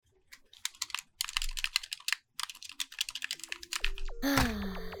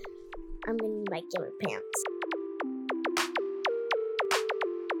I'm in my gamer pants.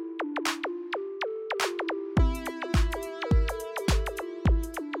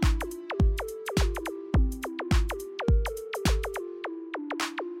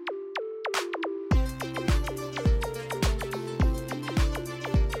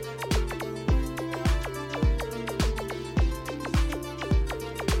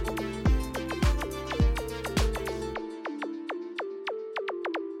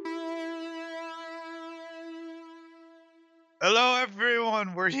 Hello,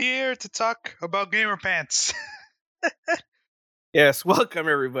 everyone. We're here to talk about gamer pants. Yes, welcome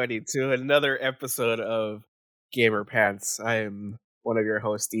everybody to another episode of Gamer Pants. I am one of your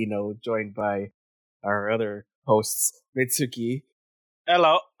hosts, Dino, joined by our other hosts, Mitsuki,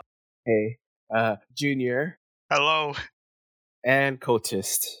 Hello. hey, Junior, Hello. and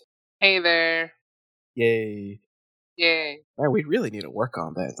Kotist. Hey there. Yay. Yay. Man, we really need to work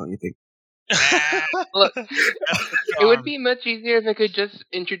on that, don't you think? Look, That's the it would charm. be much easier if I could just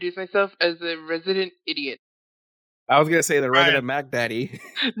introduce myself as a resident idiot. I was gonna say the Right. resident Mac Daddy.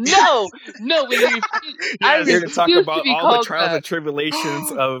 No! No, we refuse. I Yes. Here to refuse talk to about be all the called trials that. and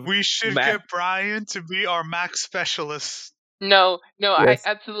tribulations of We should Mac. get Brian to be our Mac specialist. No, Yes. I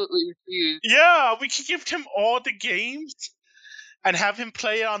absolutely refuse. Yeah, we could give him all the games and have him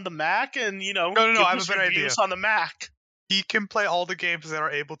play it on the Mac and, No, give I have us a better reviews idea. on the Mac. He can play all the games that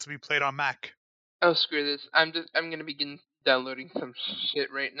are able to be played on Mac. Oh, screw this. I'm gonna begin downloading some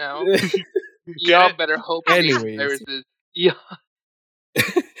shit right now. Get Y'all it? better hope I hate Anyways. viruses. Yeah.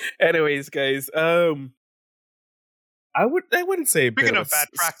 Anyways, guys, I wouldn't say a bit Speaking of of bad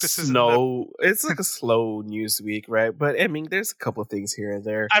practices in slow. It's like a slow news week, right? But I mean, there's a couple of things here and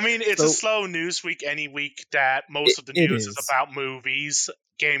there. I mean, it's So- a slow news week any week that most of the It news is is. about movies,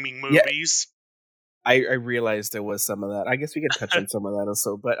 gaming Yeah. movies. I realized there was some of that. I guess we can touch on some of that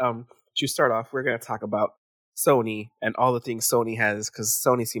also. But to start off, we're gonna talk about Sony and all the things Sony has, because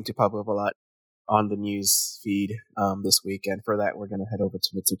Sony seemed to pop up a lot on the news feed this week. And for that, we're gonna head over to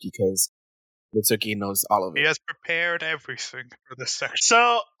Mitsuki because Mitsuki knows all of He it. has prepared everything for this section.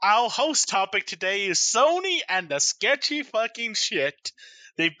 So, our host topic today is Sony and the sketchy fucking shit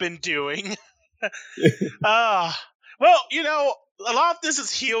they've been doing. Well, a lot of this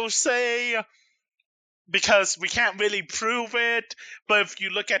is hearsay because we can't really prove it. But if you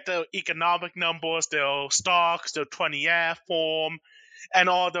look at the economic numbers, their stocks, their 20F form, and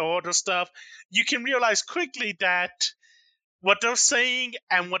all the other stuff, you can realize quickly that what they're saying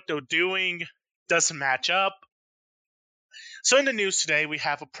and what they're doing doesn't match up. So in the news today, we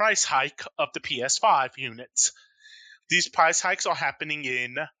have a price hike of the PS5 units. These price hikes are happening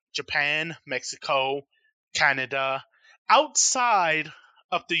in Japan, Mexico, Canada, outside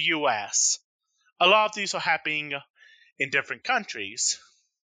of the US. A lot of these are happening in different countries.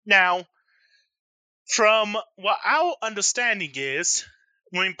 Now, from what our understanding is,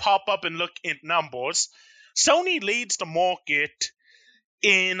 when we pop up and look at numbers, Sony leads the market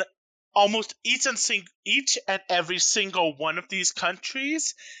in almost each and every single one of these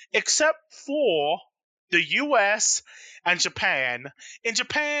countries, except for the US and Japan. In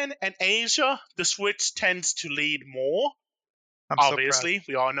Japan and Asia, the Switch tends to lead more. I'm so proud. Obviously,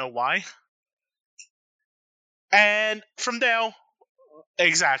 we all know why. And from there,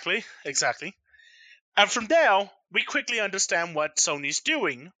 exactly. And from there, we quickly understand what Sony's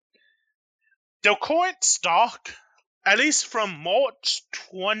doing. Their current stock, at least from March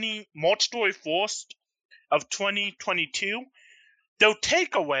 24th of 2022, their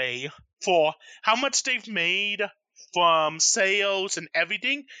takeaway for how much they've made from sales and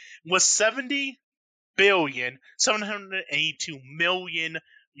everything was 782 million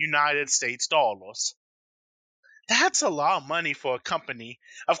United States dollars. That's a lot of money for a company.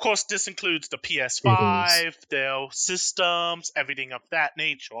 Of course, this includes the PS5, their systems, everything of that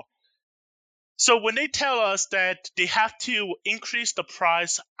nature. So when they tell us that they have to increase the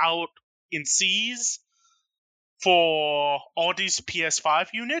price out in C's for all these PS5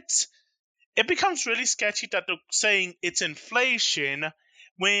 units, it becomes really sketchy that they're saying it's inflation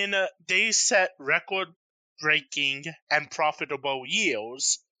when they set record-breaking and profitable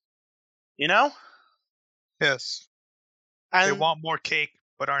years. You know? Yes. And They want more cake,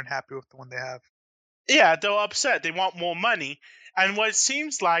 but aren't happy with the one they have. yeah, they're upset. They want more money. And what it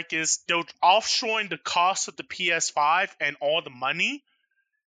seems like is they're offshoring the cost of the PS5 and all the money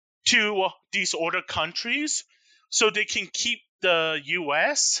to these other countries so they can keep the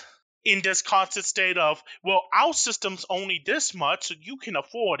US in this constant state of, well, our system's only this much, so you can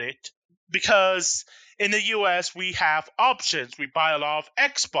afford it. Because in the US, we have options. We buy a lot of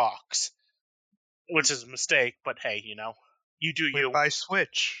Xbox, which is a mistake, but hey, You do We you. buy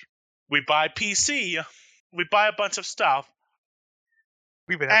Switch. We buy PC. We buy a bunch of stuff.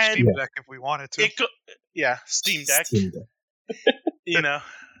 We would have And Steam Deck if we wanted to. Steam Deck. Steam Deck. You know,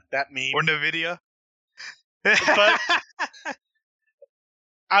 that meme. Or Nvidia. But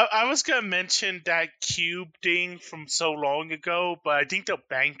I was gonna mention that Cube thing from so long ago, but I think they're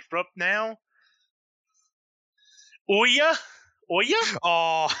bankrupt now. Ouya?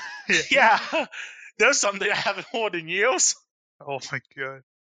 Oh, Yeah. There's something I haven't heard in years. oh my god.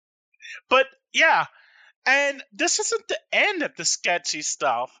 But yeah, and this isn't the end of the sketchy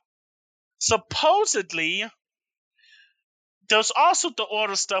stuff. Supposedly, there's also the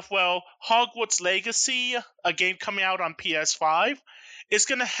order stuff. Well, Hogwarts Legacy, a game coming out on PS5, is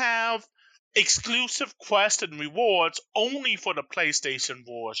going to have exclusive quests and rewards only for the PlayStation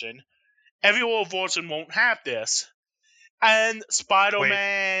version. Every other version won't have this. And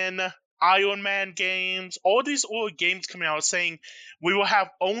Spider-Man, Iron Man games, all these old games coming out saying we will have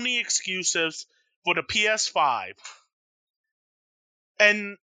only exclusives for the PS5.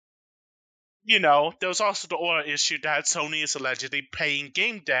 And there's also the other issue that Sony is allegedly paying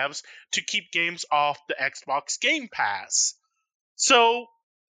game devs to keep games off the Xbox Game Pass. So,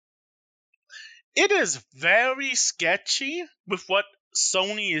 it is very sketchy with what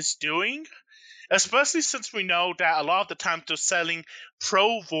Sony is doing, especially since we know that a lot of the time they're selling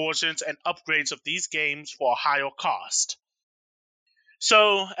pro versions and upgrades of these games for a higher cost.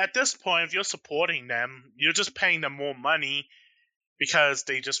 So, at this point, if you're supporting them, you're just paying them more money because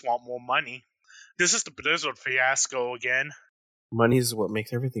they just want more money. This is the Blizzard fiasco again. Money is what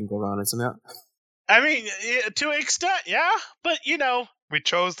makes everything go round, isn't it? I mean, to an extent, yeah. But, we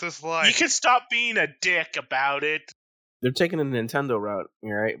chose this life. you can stop being a dick about it. They're taking the Nintendo route,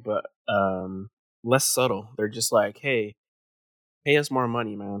 right? But less subtle. They're just like, hey, pay us more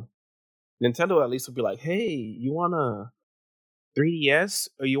money, man. Nintendo at least would be like, hey, you want a 3DS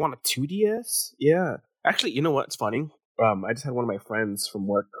or you want a 2DS? Yeah. Actually, you know what's funny? I just had one of my friends from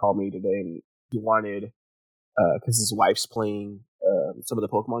work call me today, and he wanted, because his wife's playing some of the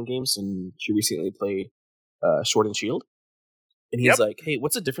Pokemon games, and she recently played Sword and Shield. And he's like, hey,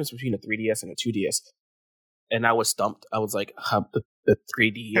 what's the difference between a 3DS and a 2DS? And I was stumped. I was like, the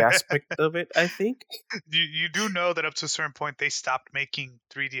 3D aspect of it, I think. You do know that up to a certain point they stopped making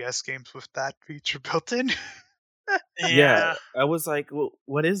 3DS games with that feature built in. Yeah. I was like, well,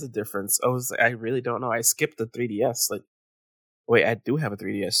 what is the difference? I really don't know. I skipped the 3DS. Like, wait, I do have a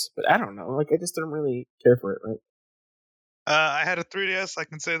 3DS, but I don't know. Like, I just don't really care for it, right? I had a 3DS. I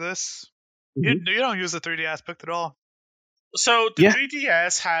can say this. Mm-hmm. You don't use the 3D aspect at all. So the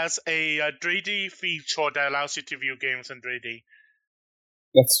 3DS has a 3D feature that allows you to view games in 3D.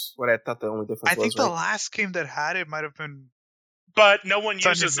 That's what I thought the only difference was. I think the last game that had it might have been. But no one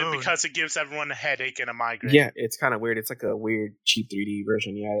uses it because it gives everyone a headache and a migraine. Yeah, it's kind of weird. It's like a weird, cheap 3D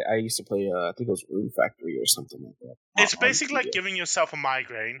version. Yeah, I used to play, I think it was Room Factory or something like that. It's basically like giving yourself a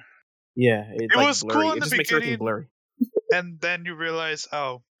migraine. Yeah, it like was blurry. cool in it the just makes everything blurry. And then you realize,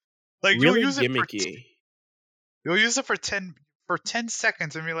 like really you'll use gimmicky. You'll use it for 10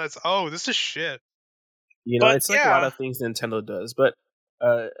 seconds and realize, oh, this is shit. It's like a lot of things Nintendo does. But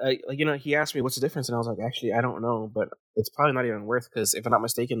he asked me what's the difference, and I was like, actually, I don't know, but it's probably not even worth, because if I'm not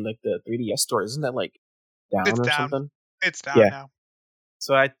mistaken, like the 3DS store, isn't that like down it's or down. something? It's down now.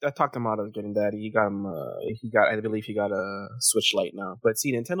 So I talked him out of getting that. I believe he got a Switch Lite now. But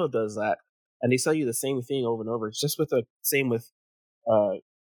see, Nintendo does that, and they sell you the same thing over and over. It's just with the same with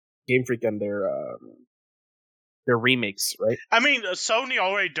Game Freak and their remakes, right? I mean, Sony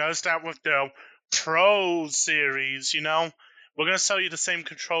already does that with their Pro series, We're going to sell you the same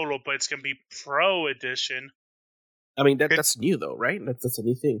controller, but it's going to be Pro Edition. I mean, that's new, though, right? That's a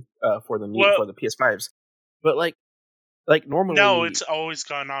new thing for the PS5s. But, like normally... No, it's always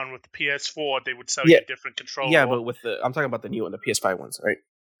gone on with the PS4. They would sell you a different controller. Yeah, but I'm talking about the new and the PS5 ones, right?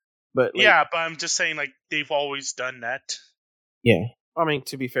 But but I'm just saying, like, they've always done that. Yeah. I mean,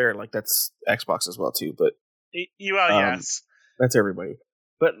 to be fair, like, that's Xbox as well, too, but... yes. That's everybody.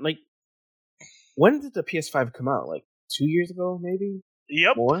 But, like, when did the PS5 come out? Like, 2 years ago, maybe?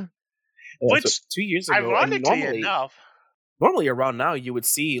 Yep. More? Yeah, Which, so 2 years ago. Ironically enough. Normally around now, you would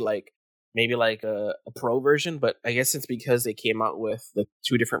see, like, maybe, like, a Pro version, but I guess it's because they came out with the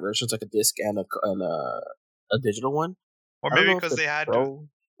two different versions, like a disc and a digital one. Or maybe because they had... Pro...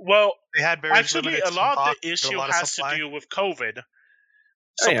 Well, they had very actually, a lot of the issue has to do with COVID.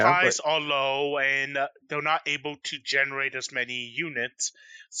 Supplies are low, and they're not able to generate as many units.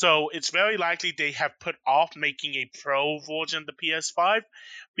 So it's very likely they have put off making a Pro version of the PS5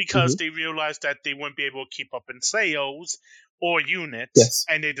 because they realized that they wouldn't be able to keep up in sales or units,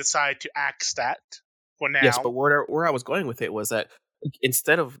 and they decided to axe that for now. Yes, but where I was going with it was that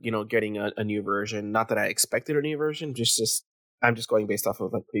instead of getting a new version, not that I expected a new version, just I'm just going based off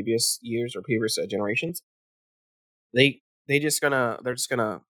of like previous years or previous generations. They're just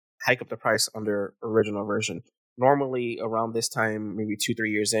gonna hike up the price on their original version. Normally around this time, maybe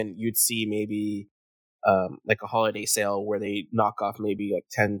 2-3 years in, you'd see maybe like a holiday sale where they knock off maybe like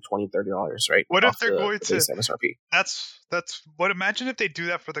 $10, $20, $30, right? What if Off they're going the to? base MSRP. That's what. Imagine if they do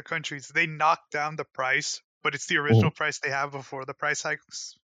that for the countries. They knock down the price, but it's the Mhm. original price they have before the price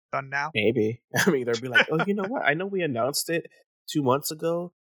hike's done now. Maybe. I mean, they'll be like, oh, you know what? I know we announced it 2 months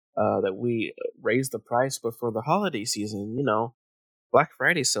ago that we raised the price, but for the holiday season, Black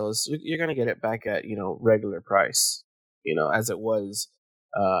Friday sales, you're going to get it back at, regular price, as it was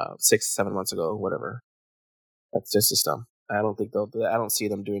 6-7 months ago, whatever. That's just system. I don't think they'll do that. I don't see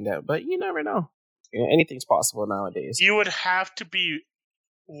them doing that, but you never know. Anything's possible nowadays. You would have to be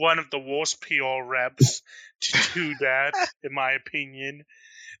one of the worst PR reps to do that, in my opinion.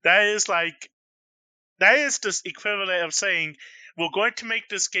 That is the equivalent of saying we're going to make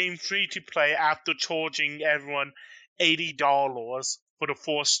this game free to play after charging everyone $80 for the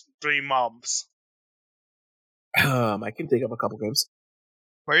first 3 months. I can think of a couple games.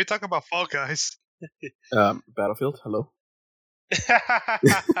 Why are you talking about Fall Guys? Battlefield, hello.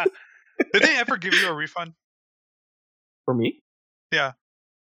 Did they ever give you a refund? For me? Yeah.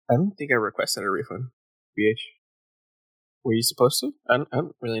 I don't think I requested a refund. BH. Were you supposed to? I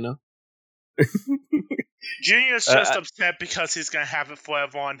don't really know. Junior's just upset because he's going to have it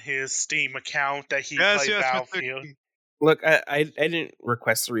forever on his Steam account that he Yes, played yes, Battlefield. Look, I didn't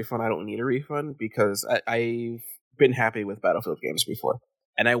request a refund. I don't need a refund because I've been happy with Battlefield games before.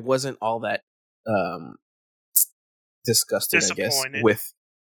 And I wasn't all that disgusted, I guess, Disappointed.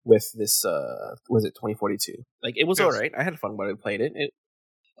 with this, was it 2042? Like, it was Yes. alright. I had fun when I played it. It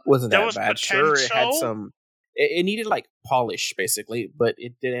wasn't There that was bad. Sure, it had potential. some... It needed, like, polish, basically, but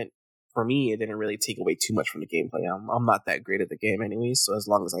it didn't... For me, it didn't really take away too much from the gameplay. I'm not that great at the game anyways, so as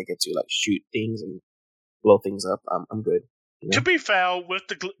long as I get to, like, shoot things and blow things up, I'm good. To be fair, with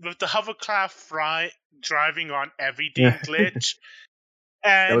the hovercraft driving on everything glitch,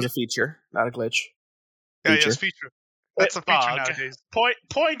 and That was a feature, not a glitch. Yeah, Feature. yes, feature. That's a feature bug. nowadays.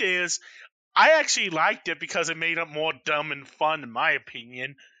 Point is, I actually liked it because it made it more dumb and fun, in my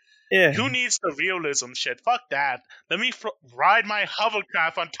opinion. Yeah. Who needs the realism shit? Fuck that. Let me ride my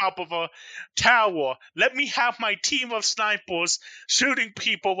hovercraft on top of a tower. Let me have my team of snipers shooting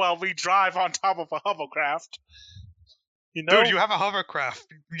people while we drive on top of a hovercraft. You know? Dude, you have a hovercraft.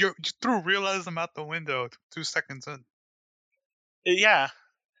 You threw realism out the window 2 seconds in. Yeah,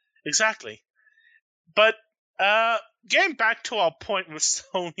 exactly. But getting back to our point with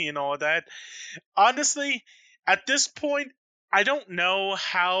Sony and all that, honestly, at this point, I don't know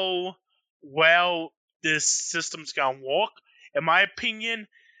how well this system's gonna work. In my opinion,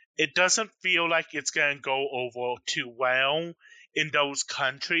 it doesn't feel like it's gonna go over too well in those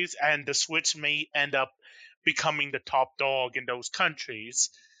countries, and the Switch may end up becoming the top dog in those countries,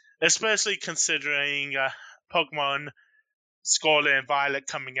 especially considering Pokemon Scarlet and Violet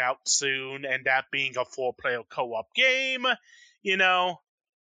coming out soon, and that being a 4-player co-op game.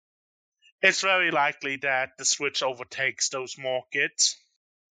 It's very likely that the Switch overtakes those markets.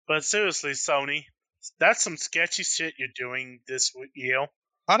 But seriously, Sony, that's some sketchy shit you're doing this year.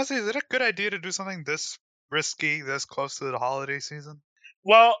 Honestly, is it a good idea to do something this risky, this close to the holiday season?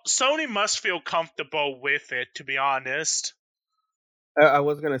 Well, Sony must feel comfortable with it, to be honest. I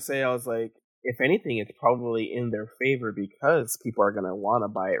was gonna say, I was like, if anything, it's probably in their favor because people are gonna want to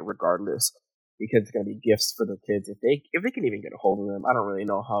buy it regardless, because it's gonna be gifts for the kids if they can even get a hold of them. I don't really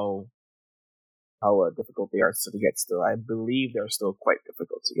know how difficult they are to get still. I believe they're still quite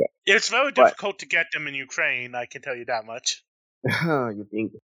difficult to get. It's very difficult to get them in Ukraine, I can tell you that much. You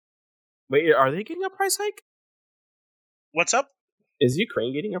think? Wait, are they getting a price hike? What's up? Is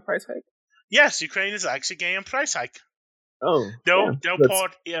Ukraine getting a price hike? Yes, Ukraine is actually getting a price hike. Oh, They're yeah,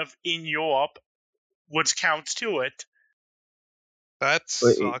 part of in Europe, which counts to it. That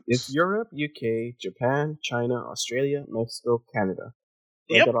Wait, sucks. it's Europe, UK, Japan, China, Australia, Mexico, Canada.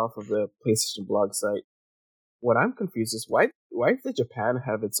 I Yep. got off of the PlayStation blog site. What I'm confused is why did Japan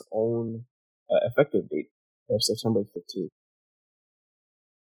have its own effective date of September 15th?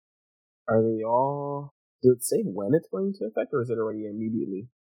 Are they all? Does it say when it's going to affect, or is it already immediately?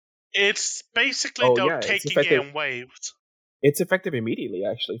 It's basically they're it's taking it effective. in waves. It's effective immediately,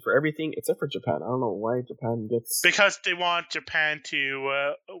 actually, for everything except for Japan. I don't know why Japan gets. Because they want Japan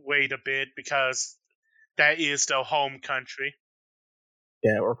to wait a bit, because that is their home country.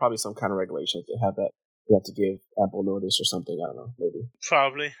 Yeah, or probably some kind of regulations they have that you have to give ample notice or something. I don't know, maybe.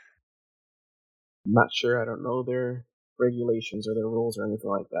 Probably. I'm not sure. I don't know their regulations or their rules or anything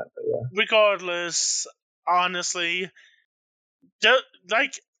like that. But yeah. Regardless, honestly,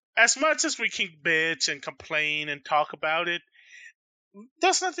 like as much as we can bitch and complain and talk about it,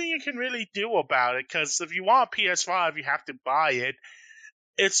 there's nothing you can really do about it. Because if you want PS5, you have to buy it.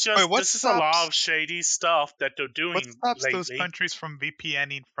 It's Wait, just this is a lot of shady stuff that they're what doing stops those lately. countries from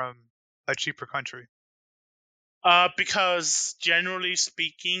VPNing from a cheaper country? Because generally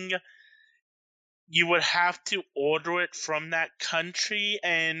speaking, you would have to order it from that country,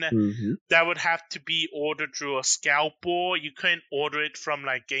 and Mm-hmm. that would have to be ordered through a scalper. You couldn't order it from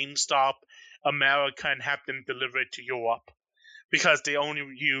like GameStop America and have them deliver it to Europe because they only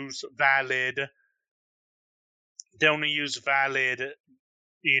use valid. They only use valid,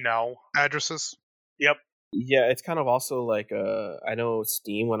 Addresses? Yep. Yeah, it's kind of also like I know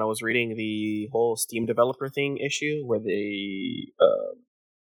Steam, when I was reading the whole Steam developer thing issue where the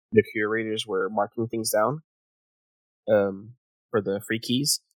curators were marking things down for the free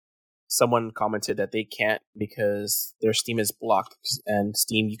keys. Someone commented that they can't because their Steam is blocked, and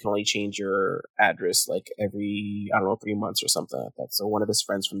Steam you can only change your address like every, I don't know, 3 months or something like that. So one of his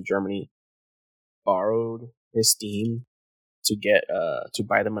friends from Germany borrowed his Steam to get to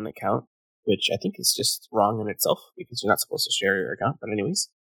buy them an account, which I think is just wrong in itself because you're not supposed to share your account. But anyways,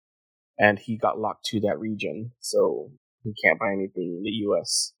 and he got locked to that region, so he can't buy anything in the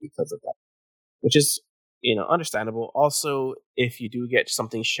US because of that, which is, understandable. Also, if you do get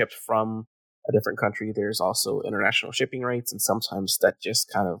something shipped from a different country, there's also international shipping rates, and sometimes that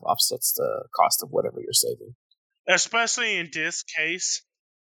just kind of offsets the cost of whatever you're saving. Especially in this case.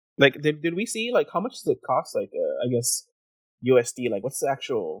 Like, did we see, like, how much does it cost? Like, I guess USD. Like, what's the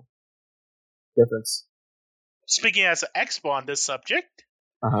actual difference? Speaking as an expert on this subject,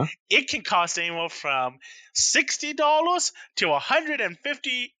 it can cost anywhere from $60 to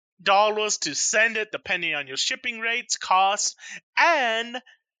 $150 to send it, depending on your shipping rates, costs, and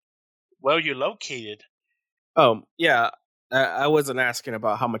where you're located. Oh, yeah. I wasn't asking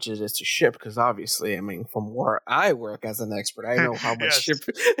about how much it is to ship because obviously, I mean, from where I work as an expert, I know how much Yes.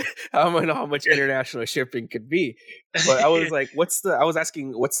 I know how much international shipping could be. But I was like, I was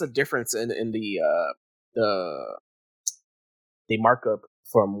asking, what's the difference in the markup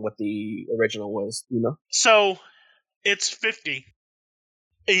from what the original was? So it's 50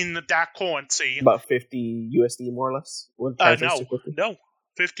 in that currency. About 50 USD more or less. What translates to 50? No,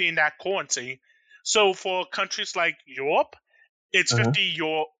 50 in that currency. So for countries like Europe, it's 50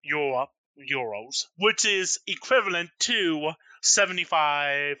 euros, which is equivalent to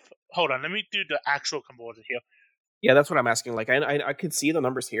 75. Hold on, let me do the actual conversion here. Yeah, that's what I'm asking. Like, I could see the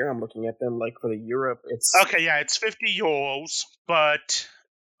numbers here. I'm looking at them. Like, for the Europe, it's Okay, yeah, it's 50 euros, but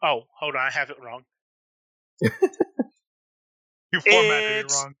hold on, I have it wrong. You formatted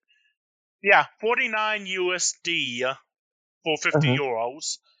it wrong. Yeah, 49 USD for 50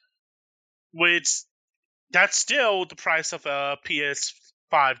 euros, which that's still the price of a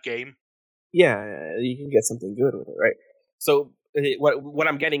PS5 game. Yeah, you can get something good with it, right? So what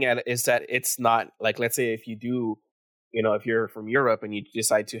I'm getting at is that it's not like, let's say if you do, if you're from Europe and you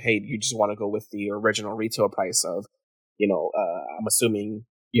decide to, hey, you just want to go with the original retail price of, I'm assuming,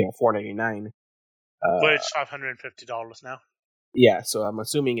 $4.99. Which $550 now. Yeah, so I'm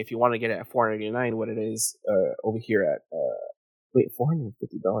assuming if you want to get it at $4.99, what it is over here at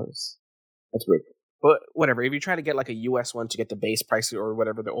 $450. That's weird. But whatever, if you try to get like a US one to get the base price or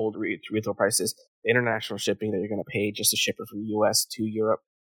whatever the old retail price is, the international shipping that you're going to pay just to ship it from the US to Europe,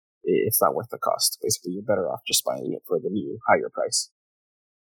 it's not worth the cost. Basically, you're better off just buying it for the new higher price.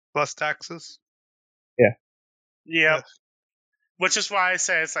 Plus taxes? Yeah. Yep. Yes. Which is why I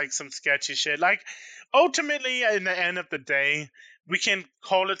say it's like some sketchy shit. Like, ultimately, in the end of the day, we can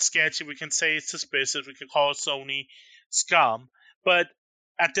call it sketchy, we can say it's suspicious, we can call Sony scum, but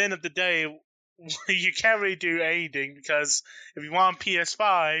at the end of the day, you can't really do anything because if you want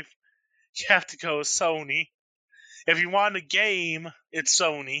PS5, you have to go with Sony. If you want a game, it's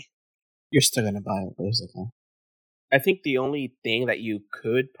Sony. You're still gonna buy it, basically. I think the only thing that you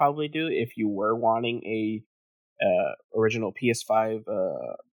could probably do if you were wanting a original PS5,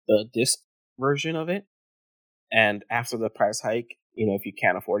 the disc version of it, and after the price hike, if you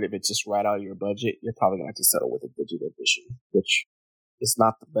can't afford it, if it's just right out of your budget, you're probably gonna have to settle with a digital edition, which is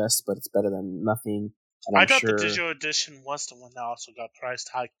not the best, but it's better than nothing. And I thought the digital edition was the one that also got price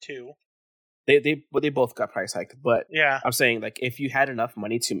hiked too. They both got price hiked, but yeah, I'm saying like if you had enough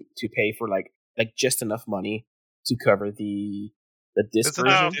money to pay for like just enough money to cover the disc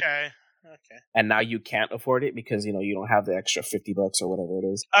version, okay, and now you can't afford it because you don't have the extra $50 or whatever it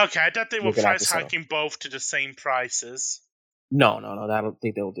is. Okay, I thought they were price hiking both to the same prices. No. I don't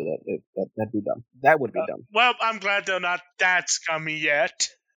think they'll do that. That'd be dumb. That would be dumb. Well, I'm glad they're not that scummy yet.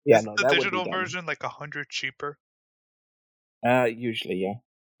 Yeah, Isn't no, the that would be digital dumb. version like 100 cheaper? Usually, yeah.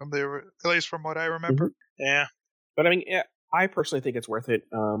 At least from what I remember. Mm-hmm. Yeah. But I mean, yeah, I personally think it's worth it.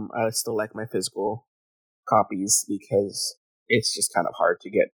 I still like my physical copies because it's just kind of hard to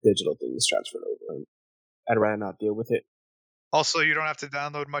get digital things transferred over. And I'd rather not deal with it. Also, you don't have to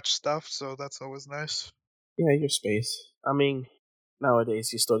download much stuff, so that's always nice. Yeah, your space. I mean, nowadays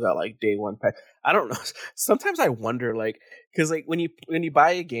you still got like day one pack. I don't know. Sometimes I wonder, like, because like when you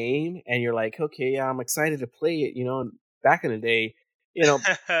buy a game and you're like, okay, yeah, I'm excited to play it. Back in the day,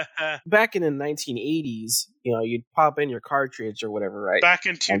 back in the 1980s, you'd pop in your cartridge or whatever, right? Back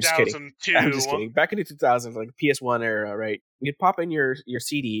in I'm just kidding. 2002. I'm just kidding. Back in the 2000s, like PS1 era, right? You'd pop in your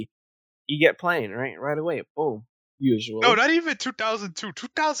CD, you get playing, right away. Boom. Usually. No, not even 2002.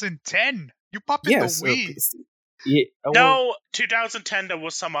 2010. You pop in the Wii. No, 2010 there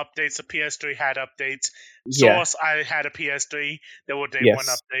was some updates. The PS3 had updates. Yeah. Source, I had a PS3. There were day one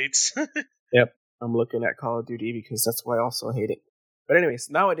updates. Yep. I'm looking at Call of Duty because that's why I also hate it. But anyways,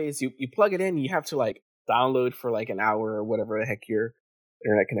 nowadays you plug it in, you have to like download for like an hour or whatever the heck your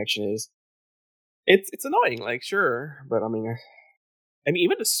internet connection is. It's annoying, like sure, but I mean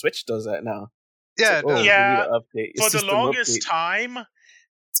even the Switch does that now. Yeah, like, yeah. Update. For the longest time,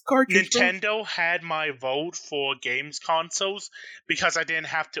 Nintendo had my vote for games consoles because I didn't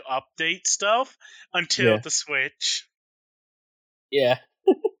have to update stuff until the Switch. Yeah.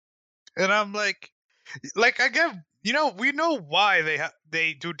 And I'm like I get, we know why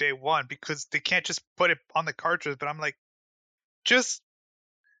they do day one because they can't just put it on the cartridge. But I'm like, just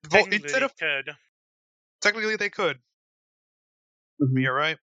vote instead of technically they could. Mm-hmm. You're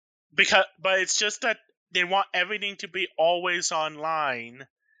right. But it's just that they want everything to be always online.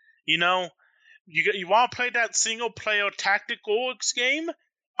 You want to play that single player tactical game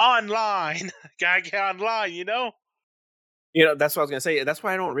online. Gotta get online. That's what I was gonna say. That's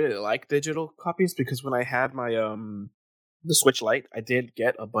why I don't really like digital copies, because when I had my the Switch Lite, I did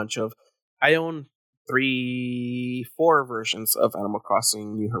get a bunch of. I own 4 versions of Animal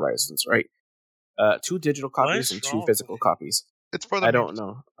Crossing New Horizons, right? 2 digital copies and 2 physical copies. It's for the I don't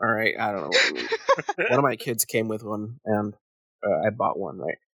know. All right, I don't know what you mean. One of my kids came with one, and I bought one,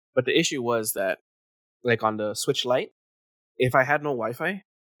 right? But the issue was that, like on the Switch Lite, if I had no Wi-Fi,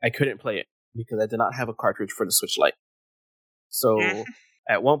 I couldn't play it because I did not have a cartridge for the Switch Lite. So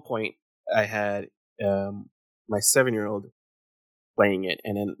at one point, I had my 7-year-old playing it,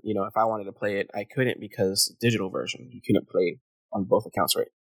 and then if I wanted to play it, I couldn't because digital version you couldn't play on both accounts, right?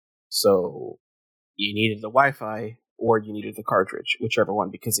 So you needed the Wi-Fi or you needed the cartridge, whichever one,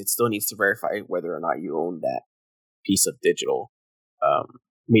 because it still needs to verify whether or not you own that piece of digital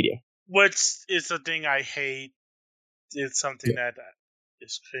media. Which is the thing I hate. It's something that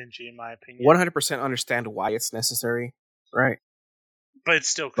is cringy in my opinion. 100% understand why it's necessary, right? But it's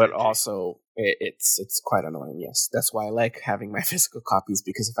still cringy. But also, it's quite annoying, yes. That's why I like having my physical copies,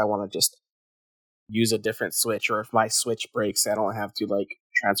 because if I want to just use a different Switch, or if my Switch breaks, I don't have to like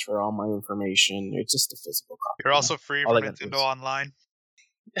transfer all my information. It's just a physical copy. You're also free from Nintendo Online.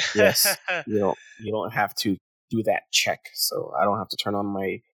 Yes, you don't have to do that check, so I don't have to turn on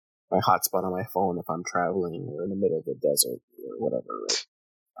my hotspot on my phone if I'm traveling or in the middle of the desert or whatever.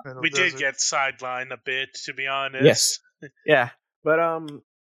 Right? We did get sidelined a bit, to be honest. Yes, yeah, but I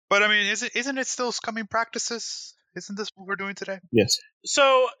mean, isn't it still scumming practices? Isn't this what we're doing today? Yes.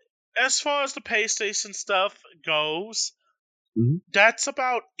 So as far as the PlayStation stuff goes, that's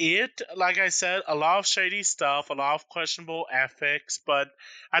about it. Like I said, a lot of shady stuff, a lot of questionable ethics, but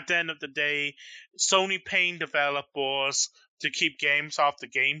at the end of the day, Sony paying developers to keep games off the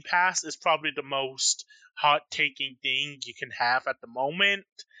Game Pass is probably the most hot-taking thing you can have at the moment.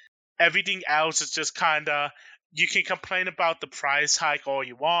 Everything else is just kind of, you can complain about the price hike all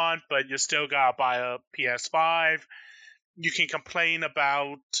you want, but you still gotta buy a PS5. You can complain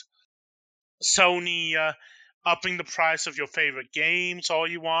about Sony upping the price of your favorite games all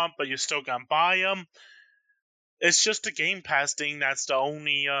you want, but you're still gonna buy them. It's just the Game Pass thing that's the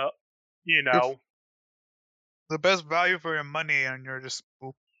only, It's the best value for your money, and you're just...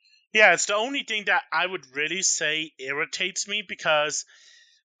 Oop. Yeah, it's the only thing that I would really say irritates me, because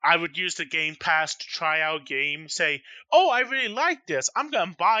I would use the Game Pass to try out games, say, oh, I really like this, I'm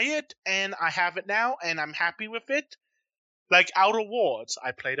gonna buy it, and I have it now, and I'm happy with it. Like Outer Worlds,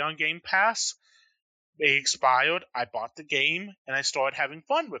 I played on Game Pass. It expired, I bought the game, and I started having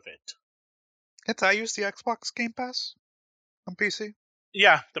fun with it. Can't I use the Xbox Game Pass on PC?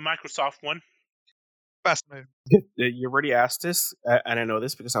 Yeah, the Microsoft one. Fascinating. You already asked this, and I know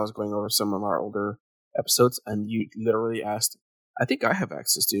this because I was going over some of our older episodes, and you literally asked, I think I have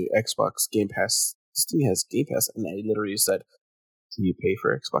access to Xbox Game Pass. Steam has Game Pass, and I literally said, "Do you pay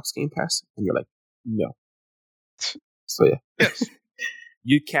for Xbox Game Pass?" And you're like, "No." So yeah, Yes.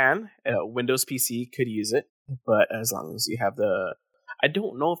 you can. Windows PC could use it, but as long as you have the, I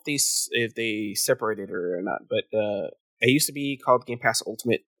don't know if they separated it or not. But it used to be called Game Pass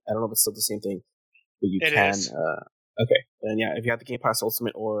Ultimate. I don't know if it's still the same thing, but you It can. is. Okay, and yeah, if you have the Game Pass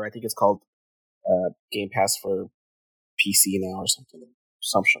Ultimate, or I think it's called Game Pass for PC now or something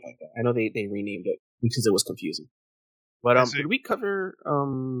like that. I know they renamed it because it was confusing. But I see. did we cover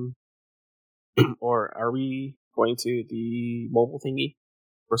or are we going to the mobile thingy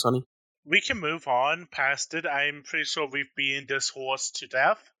for Sony? We can move on past it. I'm pretty sure we've beaten this horse to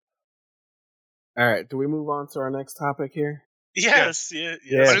death. All right, do we move on to our next topic here? Yes, What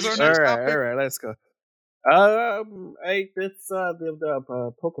yes. is our All next right, topic? all right, let's go. It's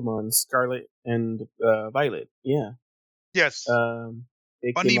the Pokemon Scarlet and Violet. Yeah. Yes.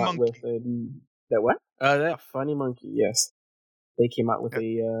 They Funny came out monkey. with that what? That funny monkey. Yes, they came out with Yep.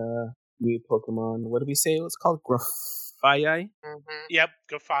 a new Pokemon. What did we say it was called? Graphii. Yep,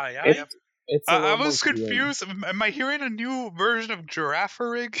 go fire. It's, Yep. it's a I little was monkey. confused. Am I hearing a new version of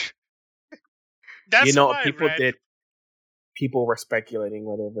Giraffarig? That's what I People read. people were speculating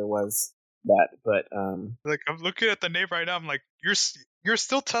whether there was that, but Like, I'm looking at the name right now. I'm like, you're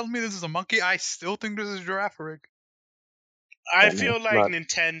still telling me this is a monkey? I still think this is Giraffarig. I don't know, feel like not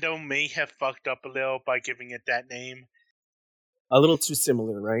Nintendo may have fucked up a little by giving it that name. a little too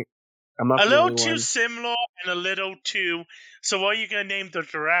similar, right? I'm not A the little only too one. similar and a little too. So, what are you gonna name the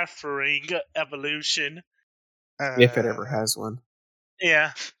Giraffe Ring evolution? If it ever has one.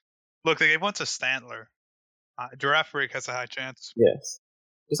 Yeah. Look, they gave one to Stantler. Giraffarig has a high chance. Yes.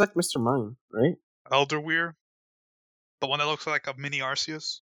 It's like Mr. Mime, right? Elderweir, the one that looks like a mini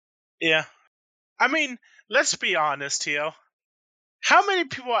Arceus. Yeah. I mean, let's be honest here. How many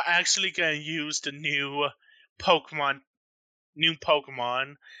people are actually gonna use the new Pokemon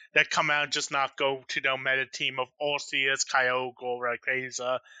that come out and just not go to the meta team of Arceus, Kyogre,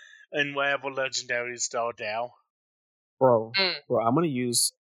 Rayquaza, and whatever legendaries they're down? Bro, Mm. I'm gonna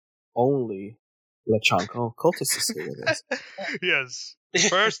use only Lechonk. Oh, Cultist is here with us. Yes.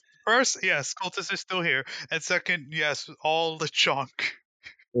 First, yes, Cultist is still here, and second, yes, all the chunk.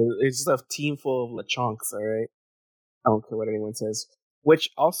 It's just a team full of Lechonks, alright? I don't care what anyone says. Which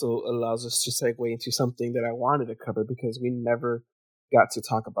also allows us to segue into something that I wanted to cover because we never got to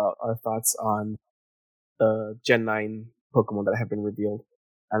talk about our thoughts on the Gen 9 Pokemon that have been revealed.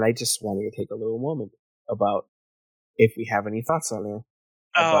 And I just wanted to take a little moment about if we have any thoughts on it.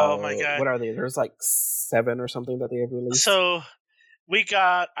 Oh About my god. what are they? There's like 7 or something that they have released. So, we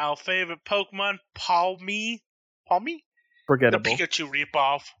got our favorite Pokemon, Palmy? The Forgettable. Pikachu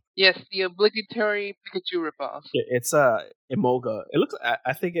ripoff. Yes, the obligatory Pikachu ripoff. It's Emolga. It looks.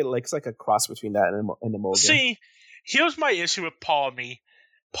 I think it looks like a cross between that and Emolga. See, here's my issue with Palmy.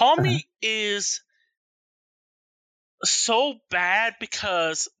 Palmy is so bad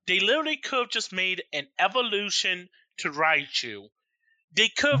because they literally could have just made an evolution to Raichu. They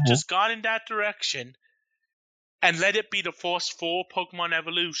could have just gone in that direction and let it be the first full Pokemon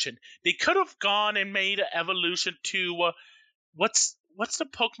evolution. They could have gone and made an evolution to what's the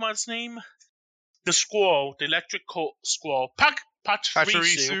Pokemon's name? The squirrel, the electric squirrel,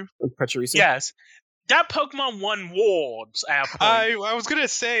 Pachirisu. Pachirisu. Yes, that Pokemon won worlds at a point. I was gonna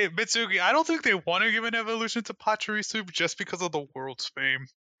say, Mitsuki, I don't think they want to give an evolution to Pachirisu just because of the world's fame.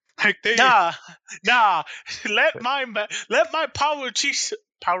 Like they Nah. Let my Pachirisu.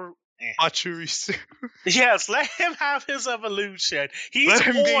 Pachirisu. Yes, let him have his evolution. He's Let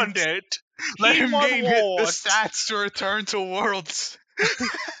him earned name- it. Let He him won name it the worlds. stats to return to worlds.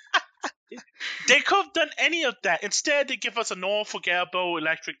 They could have done any of that. Instead, they give us a normal forgettable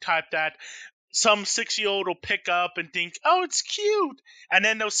electric type that some 6-year-old will pick up and think, oh, it's cute. And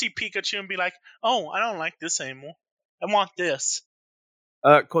then they'll see Pikachu and be like, oh, I don't like this anymore. I want this.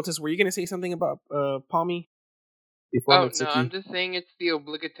 Cultist, were you gonna say something about Palmy? Before Oh Mitsuki? no, I'm just saying it's the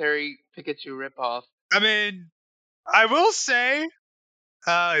obligatory Pikachu ripoff. I mean, I will say,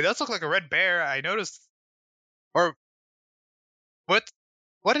 it does look like a red bear. I noticed, or what?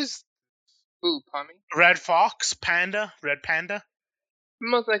 What is? Ooh, Pommy? Red Fox? Panda? Red Panda?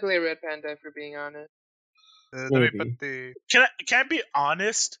 Most likely a red panda, if we're being honest. Let me Maybe. put the. Can I be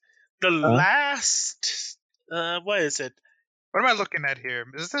honest? The last what is it? What am I looking at here?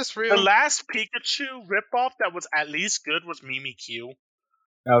 Is this The real? last Pikachu ripoff that was at least good was Mimikyu.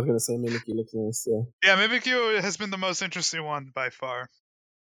 I was gonna say Mimikyu looks nice. Yeah. Yeah, Mimikyu has been the most interesting one by far.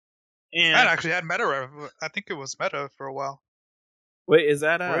 Yeah. And actually had meta. I think it was meta for a while. Wait, is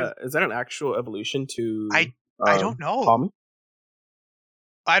that an actual evolution to? I don't know. Palmy?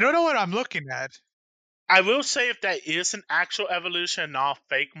 I don't know what I'm looking at. I will say if that is an actual evolution, not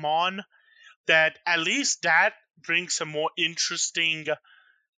fake mon, that at least that brings some more interesting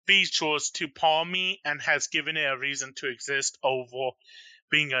features to Palmy and has given it a reason to exist over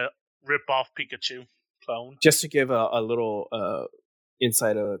being a rip-off Pikachu clone. Just to give a little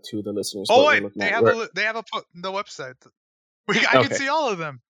insight to the listeners. Oh what we're wait, looking they at. have the website. I can see all of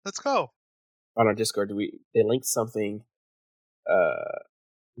them. Let's go. On our Discord, they linked something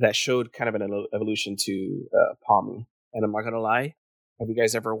that showed kind of an evolution to Palmy. And I'm not gonna lie, have you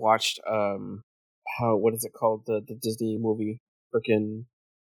guys ever watched what is it called, the Disney movie, freaking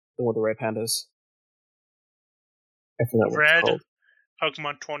the one with the red pandas? I forgot what it's called.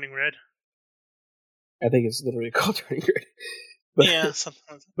 Pokemon Turning Red. I think it's literally called Turning Red. But, yeah, something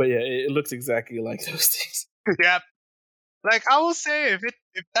like that. But yeah, it looks exactly like those things. Yeah, like I will say, if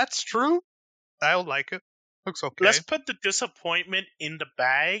that's true, I'll like it. Looks okay. Let's put the disappointment in the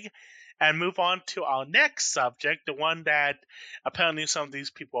bag and move on to our next subject, the one that apparently some of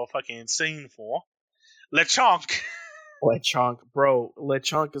these people are fucking insane for. Lechonk. Lechonk, bro.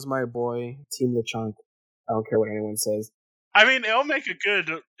 Lechonk is my boy. Team Lechonk. I don't care what anyone says. I mean, it'll make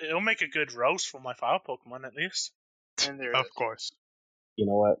a good roast for my fire Pokemon at least. And there of course. You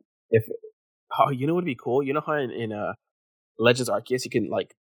know what? You know what would be cool? You know how in Legends Arceus you can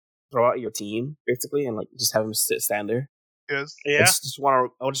like throw out your team basically and like just have them stand there. Yes. Yeah. I just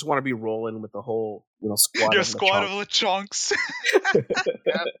want to be rolling with the whole squad. Your squad of Lechonks.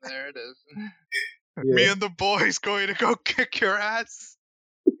 Yep, there it is. Yeah. Me and the boys going to go kick your ass.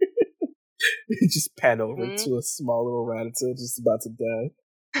 Just pan over to a small little Rattata just about to die.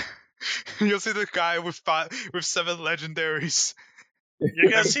 You'll see the guy with 7 legendaries.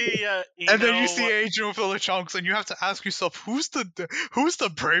 You're gonna see, then you see Adrian with the Lechonks, and you have to ask yourself, who's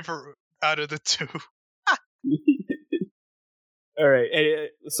the braver out of the two? All right,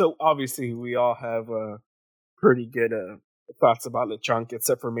 so obviously we all have pretty good thoughts about Lechonk,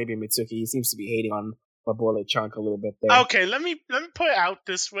 except for maybe Mitsuki. He seems to be hating on my boy Lechonk a little bit there. Okay, let me put it out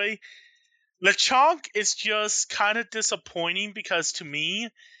this way. Lechonk is just kind of disappointing because to me,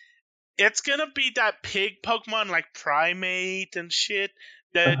 it's gonna be that pig Pokemon like Primate and shit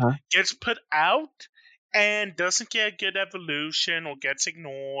that gets put out and doesn't get a good evolution or gets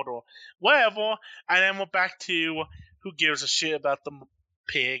ignored or whatever, and then we're back to who gives a shit about the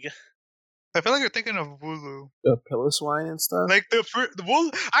pig. I feel like you're thinking of Wooloo. The Piloswine and stuff? Like the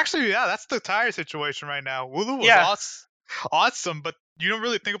Wooloo. Actually, yeah, that's the tire situation right now. Wooloo was awesome, but you don't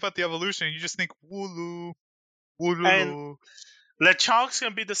really think about the evolution. You just think Wooloo. And Lechonk's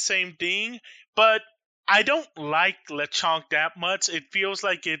gonna be the same thing, but I don't like Lechonk that much. It feels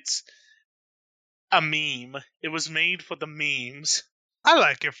like it's a meme. It was made for the memes. I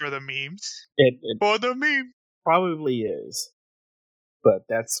like it for the memes. For the meme. Probably is. But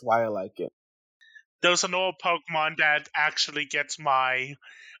that's why I like it. There's an old Pokemon that actually gets I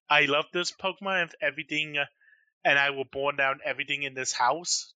love this Pokemon and everything, and I will burn down everything in this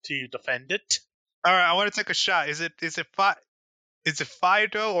house to defend it. Alright, I want to take a shot. Is it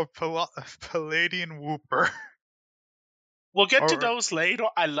Fido or Palladian Wooper? We'll get to those later.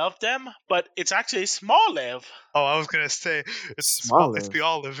 I love them, but it's actually Smoliv. Oh, I was gonna say it's the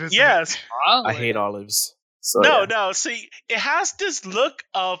olive, isn't yes. it? I hate olives. So, no. See, it has this look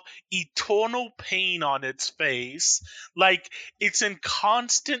of eternal pain on its face, like it's in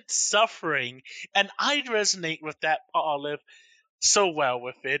constant suffering, and I resonate with that olive so well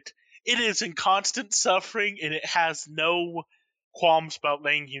with it. It is in constant suffering, and it has no qualms about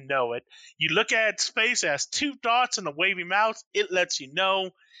letting you know it. You look at its face, it has 2 dots and a wavy mouth. It lets you know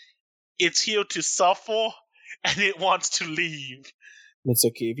it's here to suffer, and it wants to leave. It's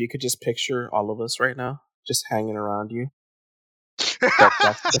okay if you could just picture all of us right now, just hanging around you.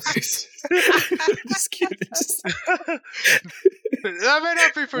 That's the face. Just kidding. That may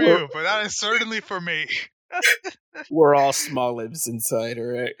not be for you, but that is certainly for me. We're all Smolives inside,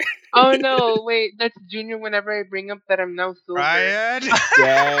 alright? Oh no, wait, that's Junior whenever I bring up that I'm now sober. Ryan?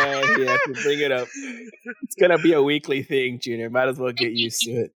 Yeah, you have to bring it up. It's gonna be a weekly thing, Junior. Might as well get used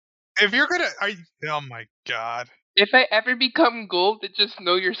to it. If you're gonna... oh my god. If I ever become gold, then just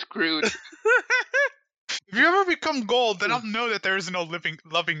know you're screwed. If you ever become gold, then I'll know that there is no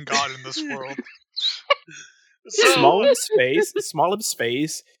loving God in this world. Smoliv's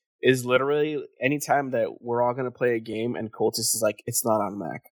face is literally anytime that we're all gonna play a game and Cultist is like, it's not on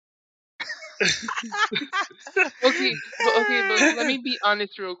Mac. Okay, but let me be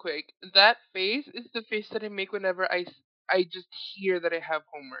honest real quick. That face is the face that I make whenever I just hear that I have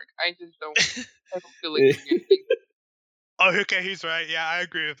homework. I don't feel like doing anything. Oh, okay, he's right. Yeah, I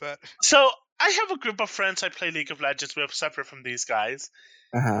agree with that. So I have a group of friends I play League of Legends with, separate from these guys.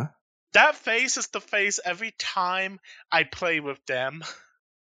 Uh-huh. That face is the face every time I play with them.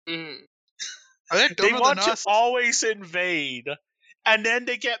 Mm. Are they They dumber than want to us? always invade. And then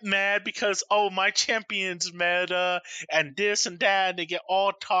they get mad because, oh, my champion's meta, and this and that, and they get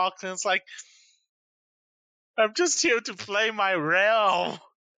all talk, and it's like, I'm just here to play my realm.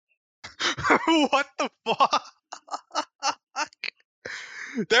 What the fuck?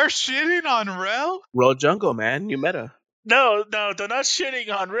 They're shitting on Rel? World Jungle, man. New meta. No, they're not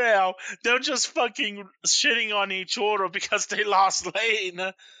shitting on Rail. They're just fucking shitting on each other because they lost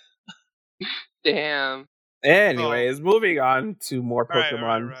lane. Damn. Anyways, moving on to more Alright,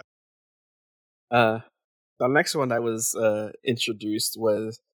 Pokemon. right. The next one that was introduced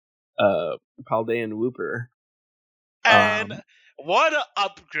was Paldean Wooper. And what an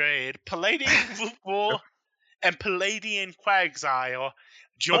upgrade. Palladian Wooper and Palladian Quagsire.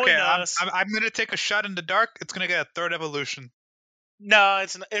 Join Okay, us. I'm gonna take a shot in the dark. It's gonna get a third evolution. No,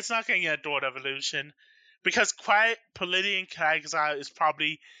 it's not going to get a Dort evolution. Because Palladian Quagsire is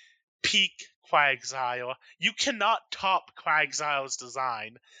probably peak Quagsire. You cannot top Quagsire's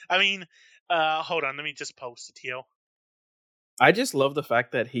design. I mean, hold on, let me just post it here. I just love the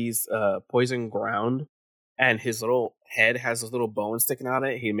fact that he's poison ground, and his little head has those little bones sticking out of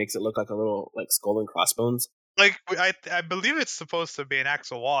it. He makes it look like a little skull and crossbones. Like I believe it's supposed to be an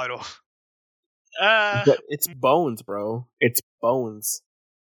axolotl. But it's bones, bro. It's bones.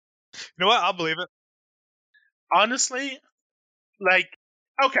 You know what? I'll believe it. Honestly,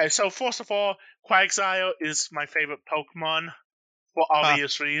 okay, so first of all, Quagsire is my favorite Pokemon for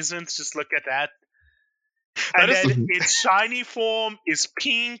obvious reasons. Just look at that. And then its shiny form is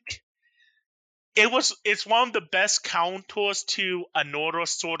pink. It's one of the best counters to another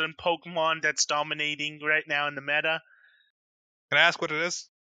Sword and Pokemon that's dominating right now in the meta. Can I ask what it is?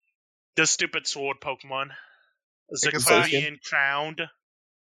 The stupid sword Pokemon. Zacian? Crowned.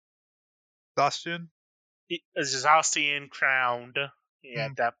 Zacian? Zacian Crowned. Yeah,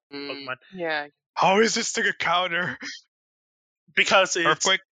 that Pokemon. Yeah. How is this thing a counter? Because it's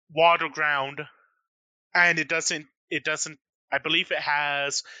Earthquake? water ground. And it doesn't I believe it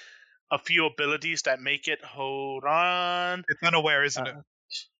has a few abilities that make it hold on. It's unaware, isn't it?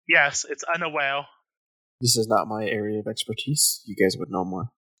 Yes, it's unaware. This is not my area of expertise. You guys would know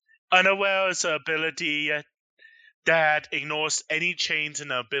more. Unaware is an ability that ignores any change in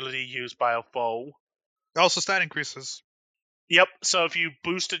the ability used by a foe. Also stat increases. Yep, so if you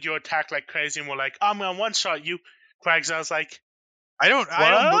boosted your attack like crazy and were like, I'm gonna one-shot you, Quagsire's like, I don't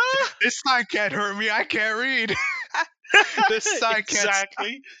this sign can't hurt me, I can't read. This sign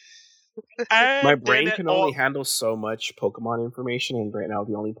exactly. can't My brain can only handle so much Pokemon information, and right now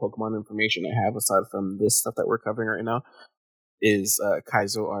the only Pokemon information I have aside from this stuff that we're covering right now is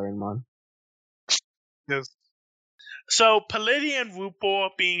Kaizo Ironmon. Yes. So Palladian Wooper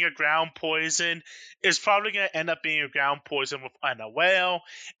being a ground poison is probably going to end up being a ground poison with Unaware,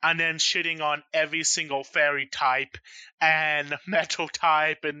 and then shitting on every single fairy type and metal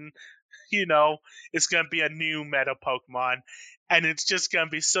type, and it's going to be a new meta Pokemon. And it's just going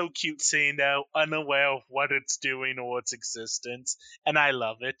to be so cute seeing they're unaware of what it's doing or its existence. And I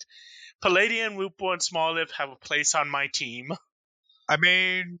love it. Palladian, Wooper, and Smoliv have a place on my team. I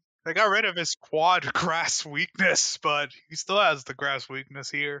mean, they got rid of his quad grass weakness, but he still has the grass weakness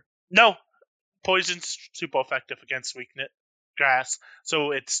here. No. Poison's super effective against weakness grass,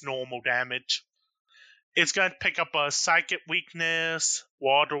 so it's normal damage. It's going to pick up a psychic weakness,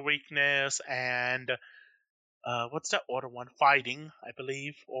 water weakness, and what's that other one? Fighting, I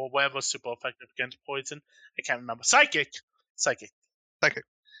believe, or whatever super effective against poison. I can't remember. Psychic.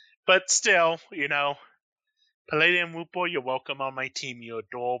 But still, Palladian Wooper, you're welcome on my team. You're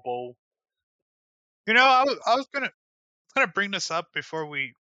adorable. I was gonna bring this up before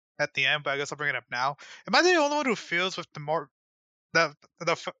we at the end, but I guess I'll bring it up now. Am I the only one who feels with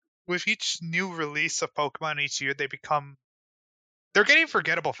with each new release of Pokemon each year, they're getting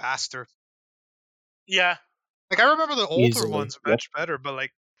forgettable faster? Yeah. Like, I remember the older Easily, ones yep. much better, but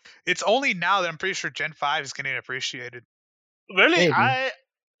it's only now that I'm pretty sure Gen 5 is getting appreciated. Really? Maybe.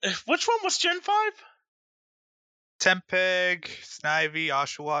 Which one was Gen 5? Tempeg, Snivy,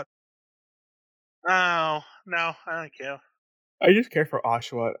 Oshawott. Oh, no, I don't care. I just care for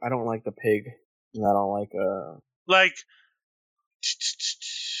Oshawott. I don't like the pig. And I don't like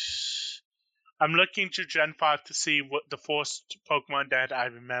I'm looking to Gen 5 to see what the first Pokemon that I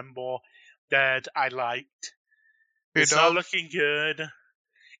remember that I liked. It's not looking good.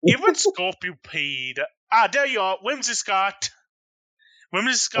 Even Scorpiopede. There you are. Whimsicott.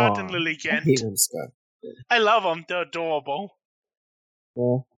 Whimsicott and Lilligant. I hate Whimsicott. I love them. They're adorable.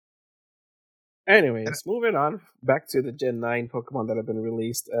 Well, anyways, moving on back to the Gen 9 Pokemon that have been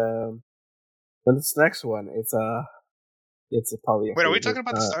released. Then this next one, it's probably a Wait, are we favorite. talking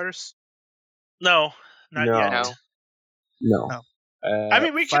about the starters? No, not No. yet. No. No. I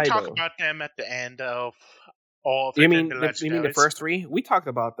mean, we can talk Fido. about them at the end of all of it. You mean and you mean the first three? We talked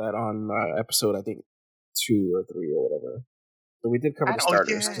about that on episode, I think 2 or 3 or whatever. So we did cover the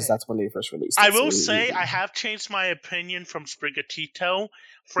starters because that's when they first released. I will say I have changed my opinion from Sprigatito.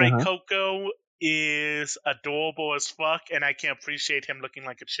 Frey Coco is adorable as fuck, and I can appreciate him looking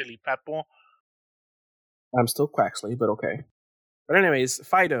like a chili pepper. I'm still Quaxley, but okay. But anyways,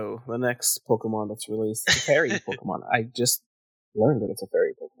 Fido, the next Pokemon that's released, it's a fairy Pokemon. I just learned that it's a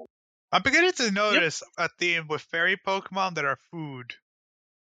fairy Pokemon. I'm beginning to notice a theme with fairy Pokemon that are food.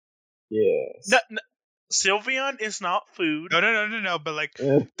 Yes. Sylveon is not food. No. But like,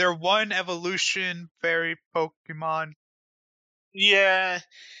 they're one evolution fairy Pokemon. Yeah.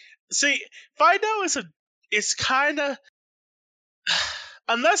 See, Fido is kind of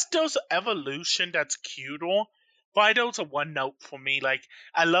unless there's evolution that's cuter. Fido's a one note for me. Like,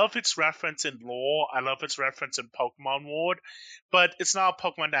 I love its reference in lore. I love its reference in Pokemon World, but it's not a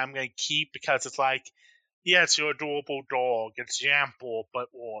Pokemon that I'm gonna keep because it's like, yeah, it's your adorable dog. It's Yamper, but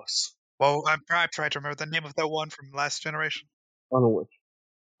worse. Well, I'm trying to remember the name of that one from last generation. I don't know which.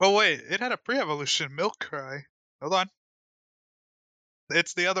 Oh wait, it had a pre-evolution, Milkcry. Hold on.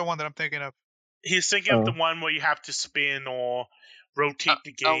 It's the other one that I'm thinking of. He's thinking of the one where you have to spin or rotate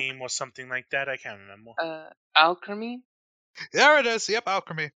the game or something like that. I can't remember. Alchemy? There it is. Yep,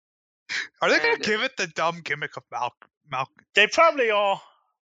 Alchemy. Are they going to give it the dumb gimmick of Malcolm? They probably are.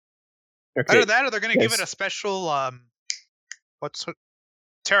 Okay. Either that or they're going to give it a special, what's it?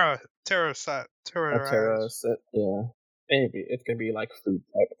 Terra set. Yeah. Maybe. It could be like food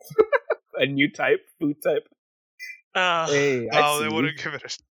type. A new type, food type. Hey, they wouldn't give it a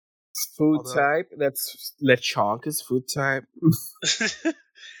food type. That's Lechonk is food type.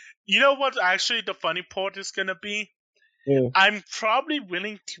 You know what actually the funny part is gonna be? Yeah. I'm probably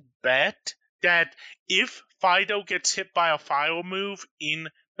willing to bet that if Fido gets hit by a fire move in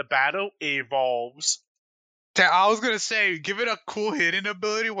the battle, it evolves. I was gonna say, give it a cool hidden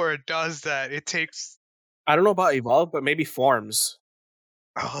ability where it does that. It takes. I don't know about evolve, but maybe forms.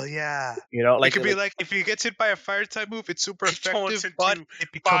 Oh yeah, you know, like it could be like if he gets hit by a fire type move, it's super effective, but it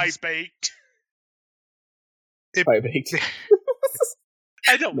becomes baked. Baked.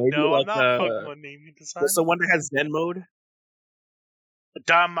 I don't know. Like I'm not Pokemon naming design. What's the one that has Zen mode?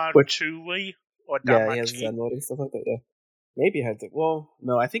 Damachuli or Damachi. Yeah, he has Zen mode and stuff like that. Yeah, maybe it had to. Well,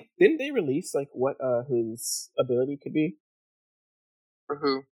 no, I think didn't they release like what his ability could be? For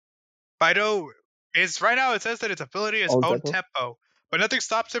who? Fido is right now. It says that its ability is own tempo, but nothing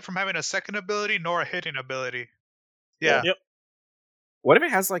stops it from having a second ability nor a hitting ability. Yeah. Yep. What if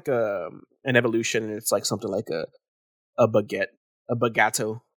it has like an evolution and it's like something like a baguette, a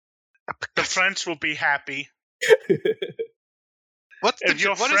bagato? The French will be happy. What is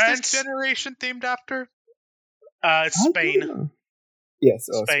this generation themed after? It's Spain. Yes,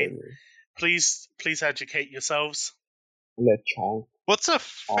 Spain. Please educate yourselves. Lechon. What's a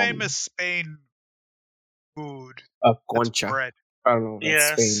famous Spain food? Concha. Bread. I don't know if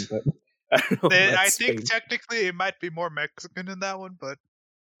that's Spain, but I think technically it might be more Mexican in that one, but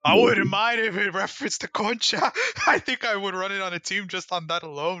I wouldn't mind if it referenced to Concha. I think I would run it on a team just on that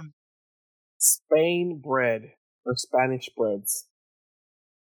alone. Spain bread or Spanish breads.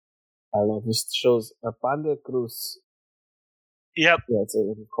 I don't know. This shows a pan de cruz. Yep. Yeah, it's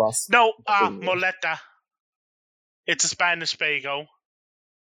a cross. No, moleta. It's a Spanish bagel.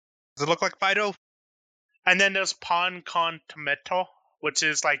 Does it look like Fido? And then there's pan con tomato, which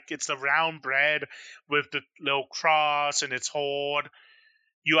is like it's the round bread with the little cross and it's hard.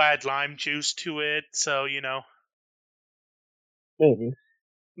 You add lime juice to it, so you know. Maybe.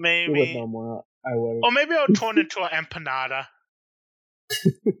 You would know more. I would. Or maybe I'll turn into an empanada.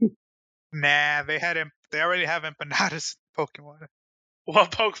 Nah, they already have empanadas in Pokemon.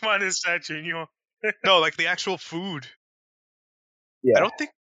 What Pokemon is that, Junior? No, like the actual food. Yeah.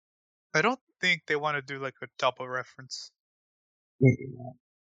 I don't think they want to do like a double reference. Maybe not.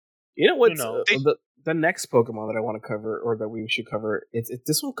 You know what's the next Pokemon that I want to cover or that we should cover?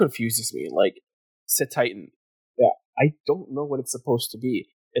 This one confuses me. Like Titan. Yeah, I don't know what it's supposed to be.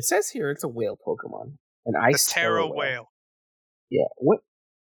 It says here it's a whale Pokemon, an ice Terra whale. Yeah, what?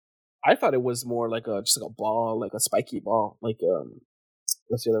 I thought it was more like just like a ball, like a spiky ball, like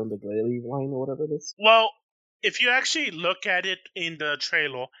what's the other one, the Glalie line or whatever it is. Well, if you actually look at it in the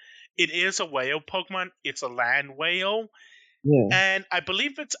trailer, it is a whale Pokemon. It's a land whale. Yeah. And I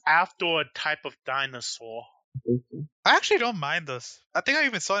believe it's after a type of dinosaur. I actually don't mind this. I think I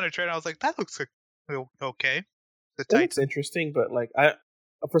even saw in a trailer. I was like, that looks okay. The It looks Titan. interesting, but like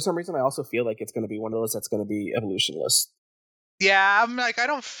for some reason, I also feel like it's going to be one of those that's going to be evolutionless. Yeah, I'm like, I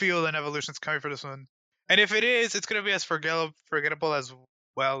don't feel an evolution's coming for this one. And if it is, it's gonna be as forgettable as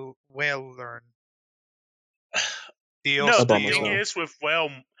well learned. No, the Obama's thing no. is with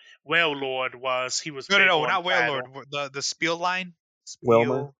Whale Lord was he was No, big on not Whale battle. Lord. The Spiel line.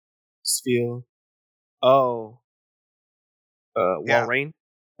 Wilmer, Spiel. Oh, Yeah. Walrein.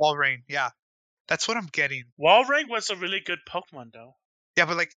 Walrein. Yeah, that's what I'm getting. Walrein was a really good Pokemon though. Yeah,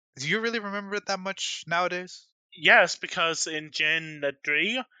 but like, do you really remember it that much nowadays? Yes, because in Gen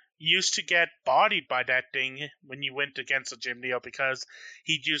 3, you used to get bodied by that thing when you went against a gym Neo because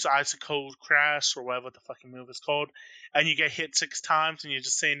he'd use Ice Cold Crash or whatever the fucking move is called, and you get hit 6 times and you're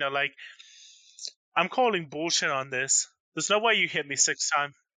just saying there like, I'm calling bullshit on this. There's no way you hit me 6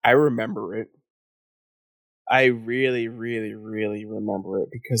 times. I remember it. I really, really, really remember it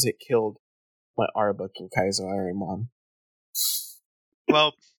because it killed my Arbok and Kaiser Ironmon.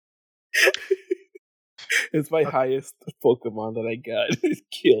 Well, It's my highest Pokemon that I got. It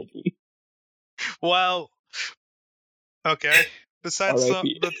killed me. well, okay. Besides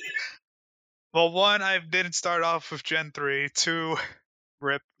R.I.P. well, one, I didn't start off with Gen 3. Two,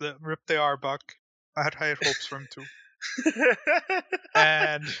 rip the Arbok. I had high hopes for him too.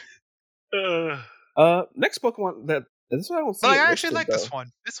 And Next Pokemon this one I don't see. but it I actually listed, like though. this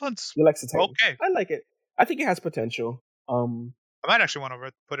one. This one's You like Titan? okay. I like it. I think it has potential. I might actually want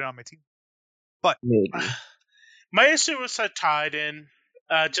to put it on my team. But Maybe. My issue with Titan,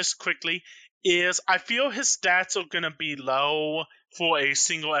 just quickly, is I feel his stats are going to be low for a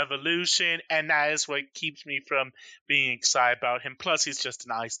single evolution, and that is what keeps me from being excited about him. Plus, he's just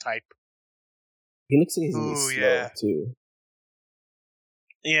an ice type. He looks like he's gonna be ooh, slow yeah. too.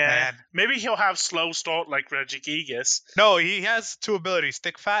 Yeah, Man. maybe he'll have slow start like Regigigas. No, he has two abilities: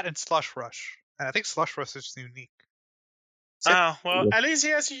 Stick Fat and Slush Rush. And I think Slush Rush is unique. Oh, well, Yeah. at least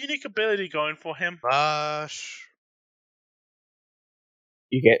he has a unique ability going for him. Slush.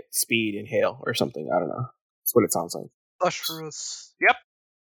 You get speed and hail or something. I don't know. That's what it sounds like. Slush Rush. Yep.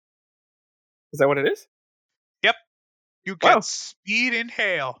 Is that what it is? You get Wow. speed and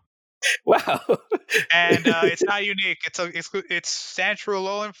hail. Wow. And it's not unique. It's Sandshrew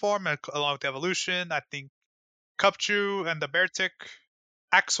Alolan form along with evolution. I think Cupchew and the Beartic,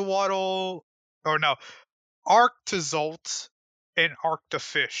 Axolotl, or no, Arctozolt and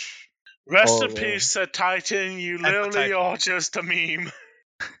Arctofish. Rest Oh, in peace, Titan. You literally Titan. are just a meme.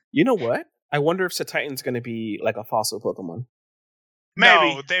 You know what? I wonder if Titan's going to be like a fossil Pokemon.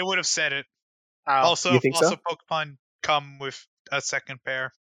 Maybe. No, they would have said it. Oh. Also, You think fossil so? Pokemon come with a second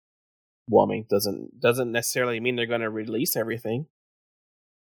pair. Well, I mean, doesn't necessarily mean they're going to release everything.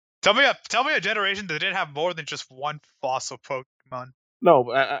 Tell me a generation that didn't have more than just one fossil Pokemon.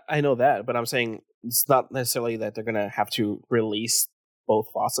 No, I know that, but I'm saying it's not necessarily that they're going to have to release both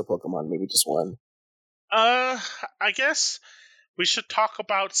fossil Pokemon, maybe just one. I guess we should talk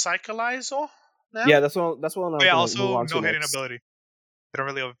about Cyclizer now. Yeah, that's what I'm going to move Also, on to no hitting next. ability. They don't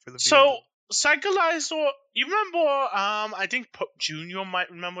really overfeel the So Cyclizer, you remember? I think Junior might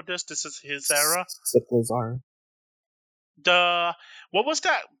remember this. This is his era. Cyclizar. What was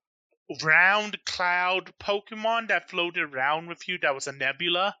that round cloud Pokemon that floated around with you? That was a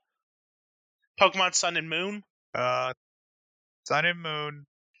nebula. Pokemon Sun and Moon. Sun and Moon.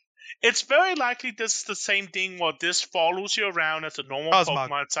 It's very likely this is the same thing where this follows you around as a normal Cosmog.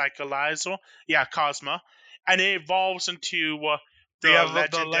 Pokemon Cyclizer. Yeah, Cosma. And it evolves into the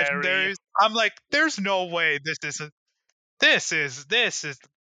legendary. Legendaries. I'm like, there's no way this isn't. This is.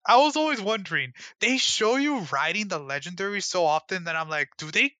 I was always wondering. They show you riding the legendaries so often that I'm like, do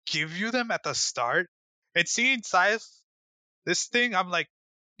they give you them at the start? And seeing this thing, I'm like,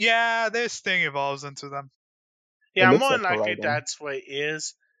 yeah, this thing evolves into them. Yeah, looks more like than likely Koraidon. that's what it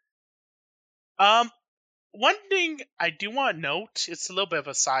is. One thing I do want to note, it's a little bit of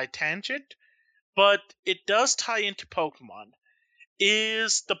a side tangent, but it does tie into Pokemon,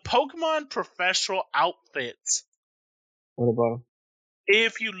 is the Pokemon professional outfits. What about him?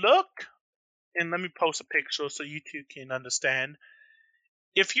 If you look, and let me post a picture so you two can understand.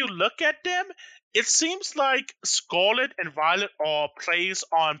 If you look at them, it seems like Scarlet and Violet are plays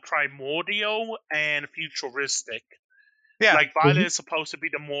on primordial and futuristic. Yeah. Like Violet is supposed to be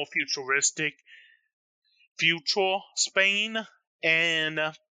the more futuristic future Spain, and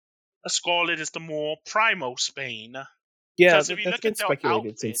Scarlet is the more primal Spain. Yeah, Because if you that's look been at their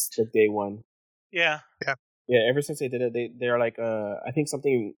speculated since outfit, the day one. yeah, Yeah, ever since they did it, they're like I think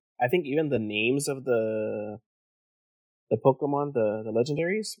even the names of the the Pokemon, the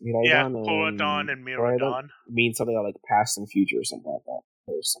legendaries, Yeah, Miraidon Koradon and Miraidon. means something like past and future or something like that.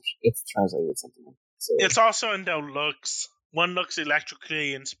 It's translated something like that. So, It's also in their looks. One looks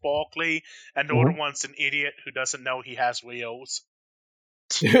electrically and sparkly, and the other one's an idiot who doesn't know he has wheels.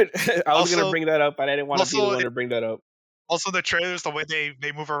 dude, I was gonna Also- bring that up, but I didn't want to be the also one to bring that up. Also, the trailers, the way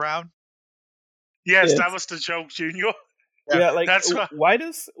they move around. Yes, Yes. that was the joke, Junior. Yeah, like That's what- why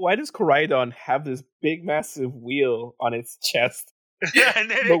does Koraidon have this big massive wheel on its chest? And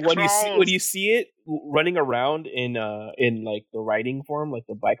then But it when crawls. you see it running around in like the riding form, like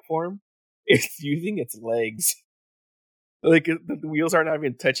the bike form, it's using its legs. Like the wheels are not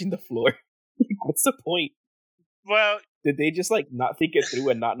even touching the floor. Like, what's the point? Well, Did they just like not think it through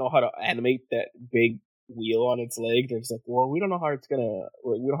and not know how to animate that big wheel on its leg? They're just like, well, we don't know how it's gonna.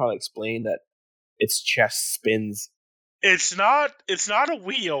 We don't know how to explain that its chest spins. it's not a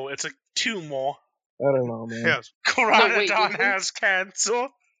wheel, it's a tumor. I don't know, man. Yes, Koradon wasn't- has cancer.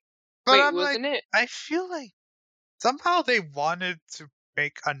 but Wait, I'm wasn't like, it? I feel like somehow they wanted to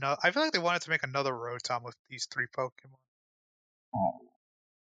make another. I feel like they wanted to make another Rotom with these 3 Pokemon.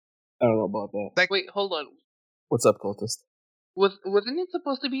 I don't know about that. Like, Wait, hold on. What's up, cultist? Wasn't it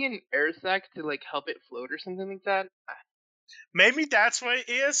supposed to be an air sac to like help it float or something like that? Maybe that's what it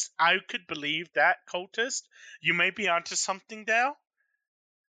is. I could believe that, cultist. You may be onto something there.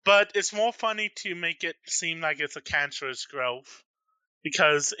 But it's more funny to make it seem like it's a cancerous growth.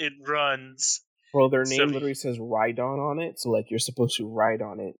 Because it runs. Well, their So- name literally says Rhydon on it, so like you're supposed to ride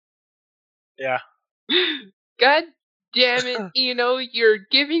on it. Yeah. God damn it! You're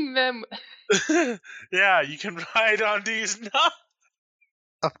giving them. Yeah, you can ride on these now.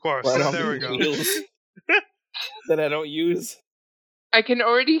 of course, Ride on there we these go. wheels that I don't use. I can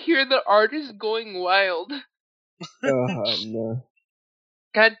already hear the artist going wild. Oh no!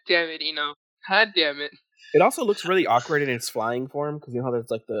 God damn it, God damn it. It also looks really awkward in its flying form because you know how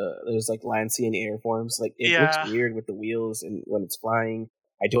there's like land, sea, and air forms. Like it Yeah. looks weird with the wheels and when it's flying.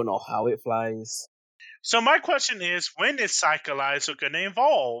 I don't know how it flies. So my question is, when is Psycholizer going to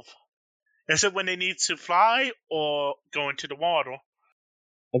evolve? Is it when they need to fly or go into the water?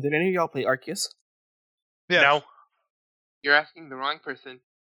 Did any of y'all play Arceus? Yeah. No. You're asking the wrong person.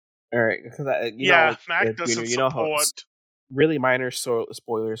 All right, because Mac doesn't you know how support. really minor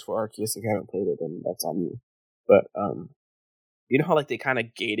spoilers for Arceus if you haven't played it, and that's on you. But you know how like they kind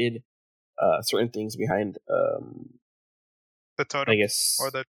of gated certain things behind The totem, I guess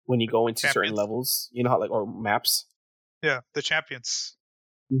or the when you go into certain champions. levels, you know how like or maps. the champions.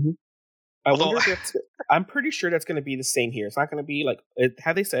 I Although- wonder if that's. I'm pretty sure that's going to be the same here. It's not going to be like.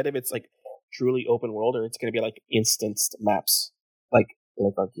 Have they said if it's like truly open world or it's going to be like instanced maps, like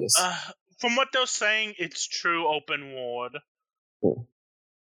Arceus? From what they're saying, it's true open world.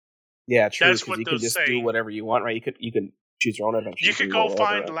 Yeah, true. that's Because what you can they're just do saying. whatever you want, right? You can choose your own adventure. You could go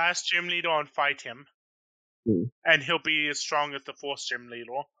find the last gym leader and fight him. Hmm. And he'll be as strong as the fourth gym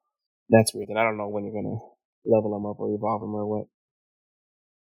leader. That's weird. And I don't know when you're going to level them up or evolve them or what.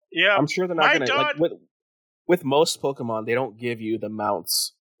 Yeah. I'm sure they're not my going to like with most Pokemon. They don't give you the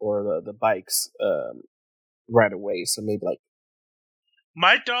mounts or the bikes right away. So maybe like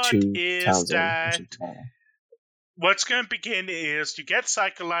My thought 2 is towns in or that something. I don't know. what's going to begin is to get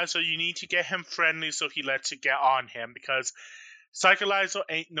Psycholizer, you need to get him friendly so he lets you get on him. Because Psycholizer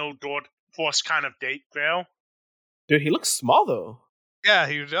ain't no Door Force kind of date girl. Dude, he looks small though. Yeah,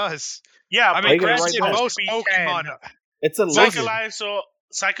 he does. Yeah, I but mean, Like, granted, right now- most Pokemon. It's a lizard.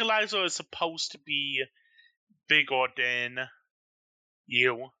 Psycholizer is supposed to be bigger than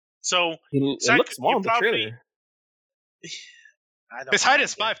you. So It Psych- looks small you in the probably- trailer. I don't His height know.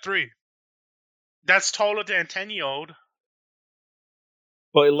 is 5'3". That's taller than a 10-year-old.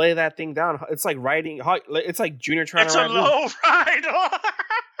 But lay that thing down. It's like riding. It's like Junior trying It's to a ride. Luke. low rider.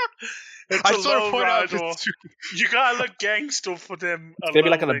 It's I a sort of low point out rider. You gotta look gangster for them. It's gonna be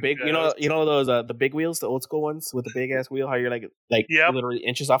like on the big, you know those the big wheels, the old school ones with the big ass wheel. How you're like Yep. literally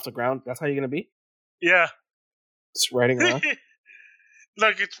inches off the ground. That's how you're gonna be. Yeah. Just riding around.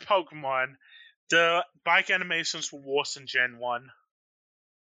 Look, it's Pokemon. The bike animations were worse than Gen 1.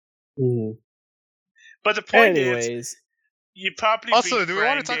 Mhm. But the point is, Anyways, you probably Also, do we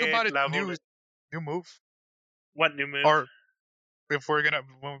want to talk befriended, about a leveled new move? What new move? Or if we're gonna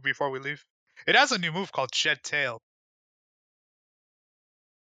before we leave, it has a new move called Shed Tail.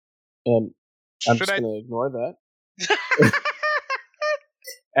 I'm Should just I? gonna ignore that,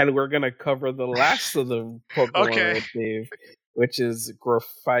 and we're gonna cover the last of the Pokemon Okay. with Dave, which is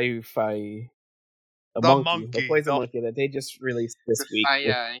Grafai. The The monkey, monkey. the poison The- monkey that they just released this week.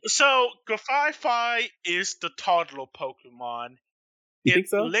 Aye. So, Grafai is the toddler Pokemon. You think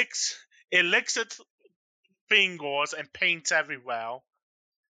so? It licks its fingers and paints everywhere.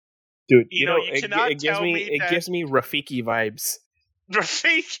 Dude, You know, you it, cannot it gives tell me me that gives me Rafiki vibes.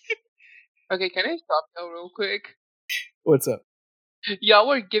 Rafiki. Okay, can I stop now real quick? What's up? Y'all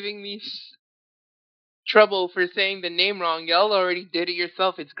were giving me trouble for saying the name wrong. Y'all already did it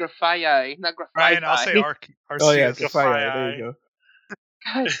yourself. It's Grafii, not Ryan, I'll say Grafii. Oh yeah, Arceus. Grafaya. There you go.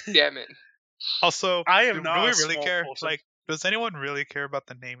 God damn it. Also, I am do not we a really small care? person. Like, does anyone really care about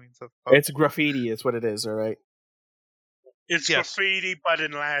the namings of It's graffiti, is what it is. All right. It's Yes. graffiti, but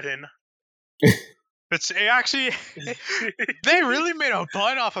in Latin. It actually, they really made a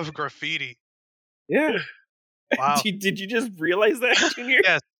pun off of graffiti. Yeah. Wow. Did you just realize that, Junior?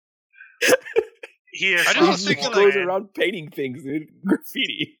 Yes. He is I just not a was He thinking, just small goes man. around painting things, dude.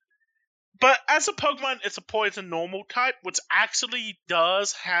 Graffiti. But as a Pokemon, it's a poison normal type, which actually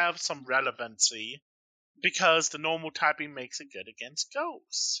does have some relevancy because the normal typing makes it good against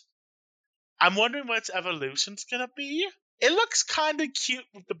ghosts. I'm wondering what its evolution's gonna be. It looks kind of cute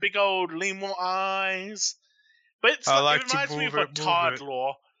with the big old lemur eyes, but I it like to reminds me move of a it, move it.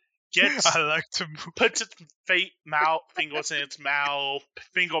 toddler. Gets I like to move. puts its fingers in its mouth,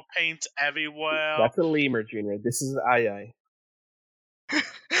 finger paints everywhere. That's a lemur, Junior. This is Ai.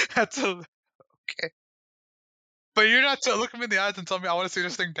 That's okay. But you're not to look me in the eyes and tell me I want to see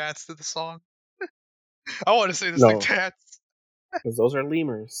this thing dance to the song. I want to see this thing No. dance. Because those are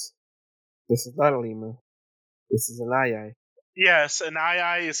lemurs. This is not a lemur. This is an Ai. Yes, an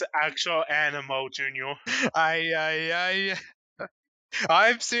ii is actual animal, Junior. I.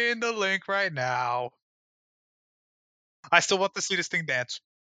 I'm seeing the link right now. I still want to see this thing dance.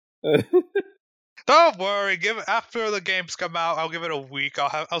 Don't worry. After the games come out, I'll give it a week.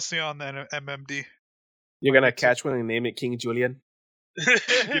 I'll see you on the MMD. You're gonna catch one and name it King Julian?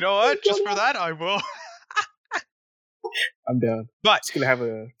 You know what? Just for that, I will. I'm down. But Just gonna have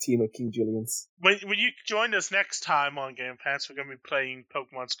a team of King Julians. When you join us next time on Game Pass, we're going to be playing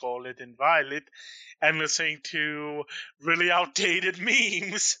Pokemon Scarlet and Violet and listening to really outdated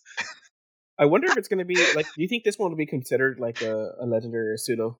memes. I wonder if it's gonna be like. Do you think this one will be considered like a legendary or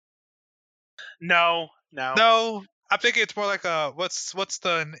pseudo? No. no, I'm thinking it's more like a what's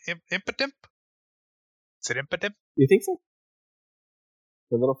the Impotemp? Is it Impotemp? You think so?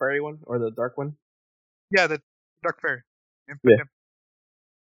 The little fairy one or the dark one? Yeah, the Dark Fairy. Yeah. Impotemp.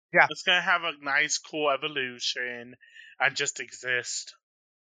 Yeah. It's going to have a nice, cool evolution and just exist.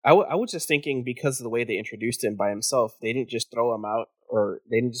 I was just thinking because of the way they introduced him by himself, they didn't just throw him out, or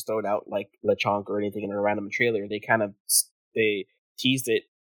they didn't just throw it out like Lechonk or anything in a random trailer. They teased it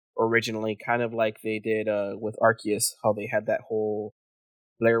originally, kind of like they did with Arceus, how they had that whole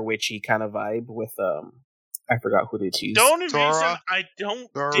Blair Witchy kind of vibe with I forgot who they teased. The only reason Zora? I don't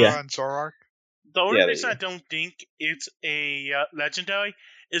Zora think and Zorak. the only Yeah, reason they- I don't think it's a legendary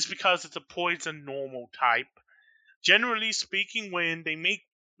is because it's a poison normal type. Generally speaking, when they make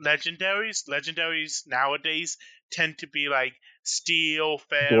legendaries nowadays tend to be like steel,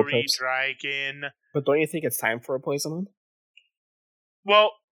 fairy, types. dragon. But don't you think it's time for a poison one?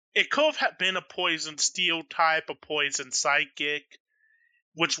 Well, it could have been a poison steel type, a poison psychic,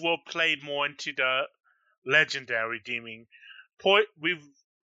 which will play more into the legendary deeming. We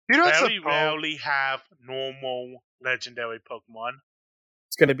You know, it's very a rarely have normal legendary Pokemon.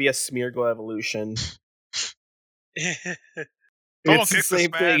 It's gonna be a Smeargle evolution. Someone It's the kick this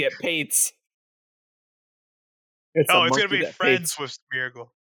same thing. man. It paints. It's Oh, a it's gonna monkey be that friends paints. with Smeargle.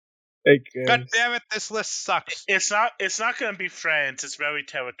 Like, God damn it, this list sucks. It's not going to be friends. It's very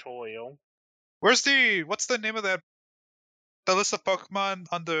territorial. What's the name of the list of Pokemon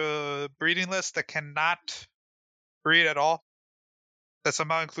on the breeding list that cannot breed at all? That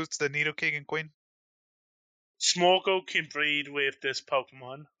somehow includes the Nidoking and Queen? Smorgo can breed with this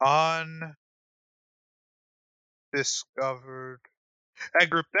Pokemon. Undiscovered.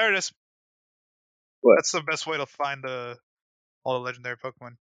 Egg group, there it is. What? That's the best way to find all the legendary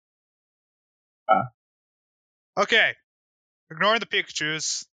Pokemon. Okay. Ignoring the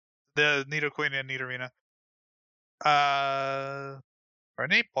Pikachus, the Nidoqueen and Nidorina. Are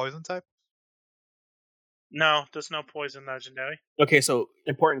any poison type? No, there's no poison legendary. Okay, so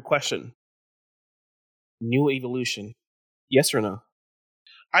important question. New evolution. Yes or no?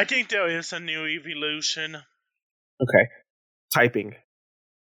 I think there is a new evolution. Okay. Typing.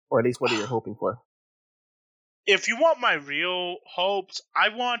 Or at least what are you hoping for? If you want my real hopes, I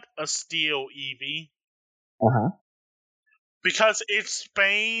want a Steel Eevee. Uh-huh. Because it's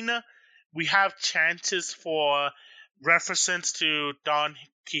Spain, we have chances for references to Don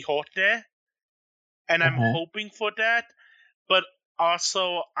Quixote. And I'm hoping for that. But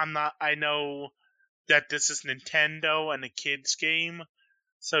also, I know that this is Nintendo and a kid's game.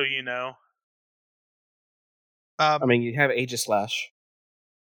 So, I mean, you have Aegis Slash.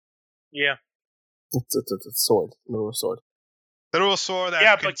 Yeah. It's a sword, literal sword. Literal sword that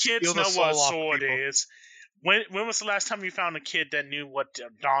Yeah, can but steal kids the know soul what a off of sword people. is. When was the last time you found a kid that knew what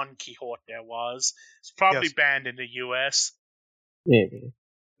Don Quixote was? It's probably Yes. banned in the U.S. Maybe.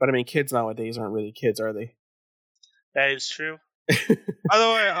 But I mean, kids nowadays aren't really kids, are they? That is true. By the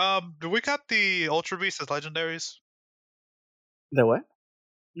way, do we got the Ultra Beasts as legendaries? The what?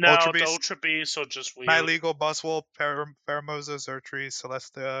 No, Ultra the Beast, Ultra Beasts are just weird. Nihilego, Buswolf, Paramosa, Xertries,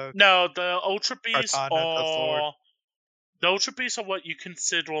 Celestia, No, the Ultra Beasts Artana, Deathlord. are the Ultra Beasts are what you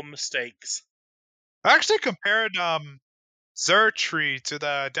consider mistakes. I actually compared Xertree to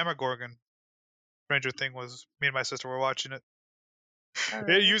the Demogorgon. Stranger Thing was me and my sister were watching it.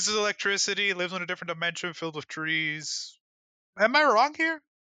 It uses electricity, lives in a different dimension filled with trees. Am I wrong here?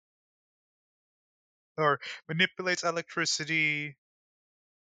 Or manipulates electricity.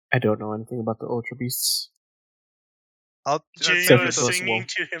 I don't know anything about the Ultra Beasts. I'll Junior send you is the- singing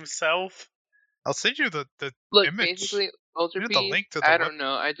to himself. I'll send you the Look, image. basically, Ultra Here's the Beast, link to the I web. don't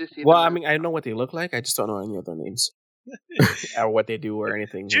know. I just see Well, them I as- mean, I know what they look like. I just don't know any of their names or what they do or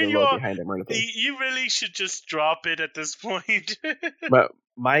anything. The Junior, lore behind them or anything. You really should just drop it at this point. But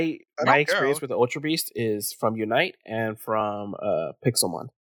my don't experience care. with the Ultra Beast is from Unite and from Pixelmon.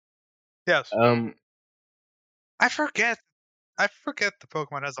 Yes. Um. I forget the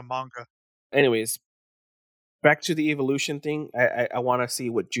Pokemon as a manga. Anyways, back to the evolution thing. I want to see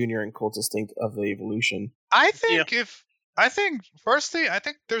what Junior and Cultus think of the evolution. I think firstly, I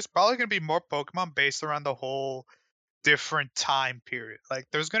think there's probably gonna be more Pokemon based around the whole different time period. Like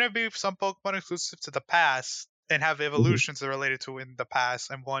there's gonna be some Pokemon exclusive to the past and have evolutions that are related to in the past,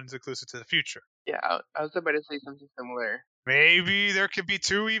 and one's exclusive to the future. Yeah, I was about to say something similar. Maybe there could be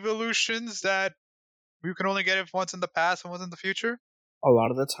two evolutions that you can only get if one's in the past and one's in the future. A lot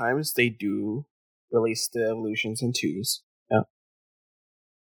of the times they do release the evolutions in twos. Yeah.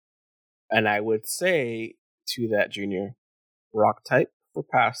 And I would say to that, Junior, rock type for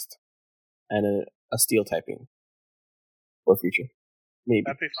past and a steel typing for future. Maybe.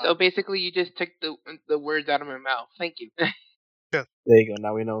 That'd be fine. So basically, you just took the words out of my mouth. Thank you. There you go.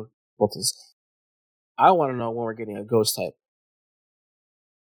 Now we know what is. I want to know when we're getting a ghost type.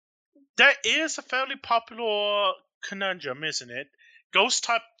 That is a fairly popular conundrum, isn't it? Ghost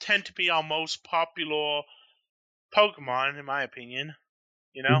type tend to be our most popular Pokemon, in my opinion.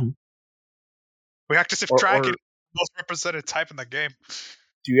 You know? Mhm. We have to see if Or- Dragon or- most represented type in the game.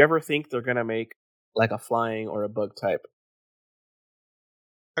 Do you ever think they're gonna make like a flying or a bug type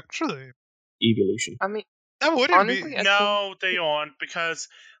Actually, evolution? I mean, that wouldn't honestly, be. I No, they aren't, because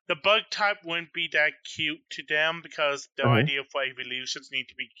the bug type wouldn't be that cute to them, because the Uh-huh. idea for evolutions need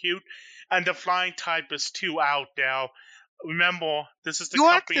to be cute, and the flying type is too out there. Remember, this is the You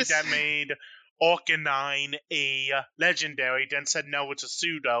have company to that s- made Arcanine a legendary, then said no, it's a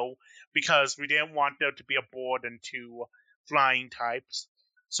pseudo, because we didn't want there to be a burden to flying types.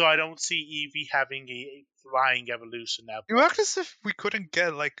 So I don't see Eevee having a flying evolution ever. You act as if we couldn't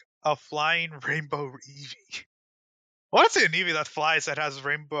get like a flying rainbow Eevee. I want to see an Eevee that flies that has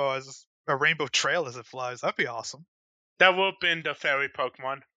rainbow as a rainbow trail as it flies. That'd be awesome. That would have been the fairy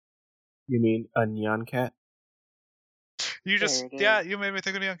Pokemon. You mean a neon cat? You just There it is. you made me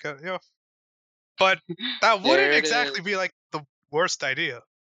think of the Young yeah. But that There wouldn't it exactly is. be like the worst idea.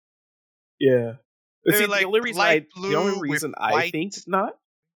 Yeah. Maybe See, like the only reason light the only blue with reason I white. think not.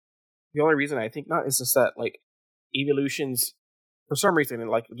 The only reason I think not is just that like evolutions, for some reason, and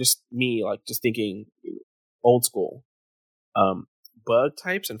like just me, like just thinking old school. Bug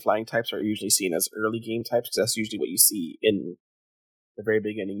types and flying types are usually seen as early game types because that's usually what you see in the very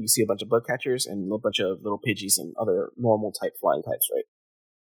beginning. You see a bunch of bug catchers and a bunch of little Pidgeys and other normal type flying types, right?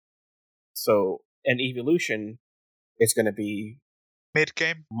 So an evolution is going to be Mid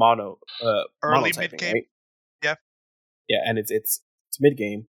game. mono Early monotyping, mid-game. right? Yeah. Yeah, and it's mid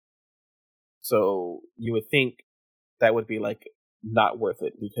game. So you would think that would be like not worth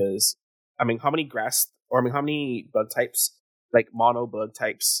it because I mean, how many how many bug types, like mono bug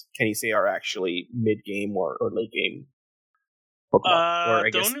types, can you say are actually mid game or late game Pokemon, or I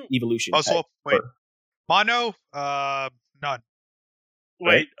the guess only- evolution Also, type? wait. Mono, none.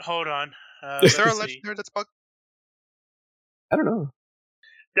 Wait, hold on. Is there a Let's see. legendary that's bug? I don't know.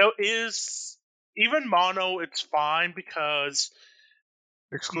 There is even mono. It's fine because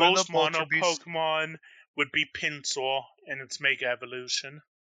Excluding most the Ultra mono Beast. Pokemon would be Pinsir in its Mega Evolution.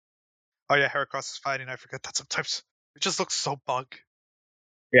 Oh yeah, Heracross is fighting. I forget that sometimes. It just looks so bug.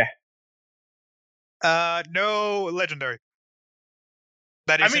 Yeah. No legendary.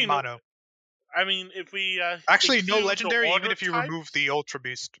 That I isn't mean, mono. I mean, if we Actually, no include the legendary, even order if you types- remove the Ultra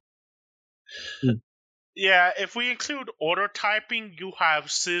Beast. Yeah, if we include order typing, you have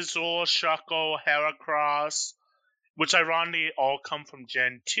Scizor, Shuckle, Heracross, which ironically all come from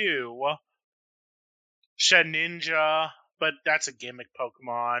Gen 2. Shedinja, but that's a gimmick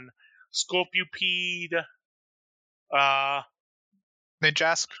Pokemon. Scorpiopede, uh,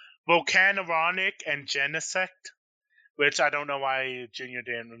 Ninjask. Volcanoronic, and Genesect, which I don't know why Junior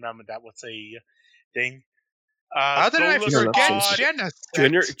didn't remember that was a thing. How did I Junior loves forget Genesect.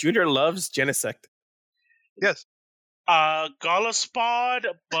 Genesect? Junior loves Genesect. Yes. Golospod, How did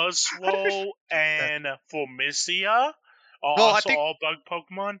I Buzzwole, forget? and Formisia are Well, I also think. all bug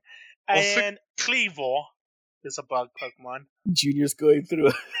Pokemon. Well, And Cleavor is a bug Pokemon. Junior's going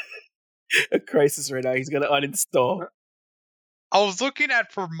through a crisis right now. He's gonna uninstall. I was looking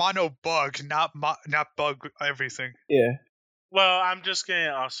at for mono bug, not bug everything. Yeah. Well, I'm just going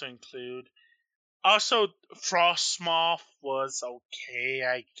to also include. Also, Frostmoth was okay,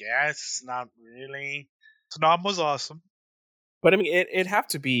 I guess. Not really. Snom was awesome. But I mean, it'd have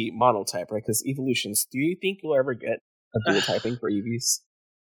to be monotype, right? Because evolutions. Do you think you'll ever get a dual typing for EVs?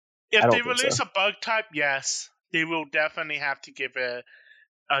 If I don't they think release so. a bug type, yes. They will definitely have to give it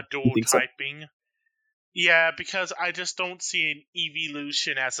a You dual think so? typing. Yeah, because I just don't see an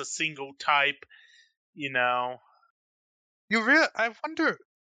evolution as a single type, you know. I wonder,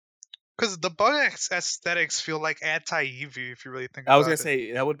 because the bug aesthetics feel like anti-Eevee if you really think I was about gonna it.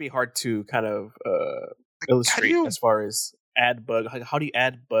 say that would be hard to kind of Like, illustrate as far as add bug. How do you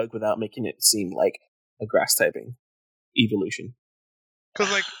add bug without making it seem like a grass typing evolution?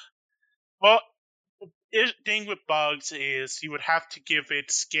 Because like, Well, the thing with bugs is you would have to give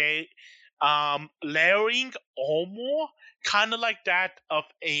it scale, layering armor, kind of like that of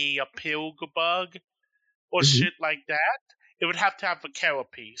a pilg bug or Mhm. shit like that. It would have to have a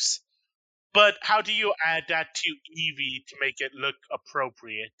carapace. But how do you add that to Eevee to make it look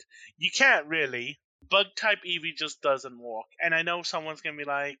appropriate? You can't really. Bug type Eevee just doesn't work. And I know someone's gonna be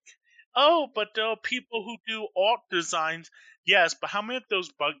like, "Oh, but there are people who do art designs." Yes, but how many of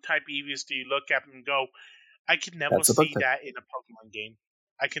those bug type Eevees do you look at and go, "I could never That's a bug see type. that in a Pokemon game.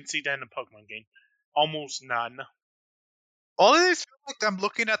 I can see that in a Pokemon game." Almost none. all of these feel like I'm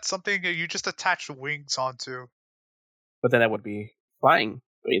looking at something that you just attach wings onto. But then that would be flying.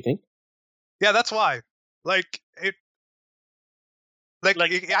 What do you think? Yeah, that's why. Like it. Like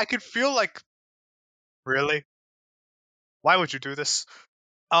Like, I could feel like, really? Why would you do this?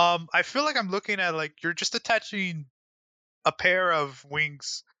 I feel like I'm looking at like you're just attaching a pair of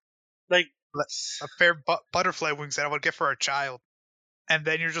wings, like, a pair of butterfly wings that I would get for a child, and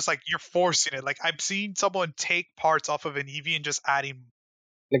then you're just like you're forcing it. Like I've seen someone take parts off of an Eevee and just adding.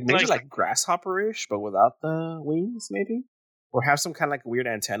 Like maybe Like- like grasshopper-ish, but without the wings, maybe, or have some kind of like weird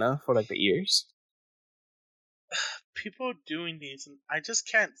antenna for like the ears. people doing these, and I just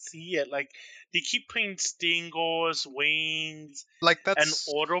can't see it. Like, they keep putting stingers, wings, Like and that's.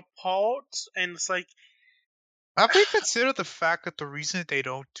 auto parts, and it's like, Have we considered the fact that the reason they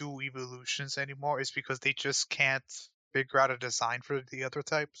don't do evolutions anymore is because they just can't figure out a design for the other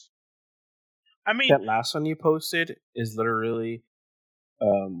types? I mean, That last one you posted is literally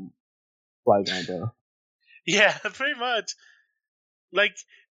Flygon, bro. yeah, pretty much. Like,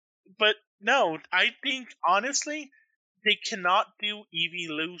 but no, I think honestly, they cannot do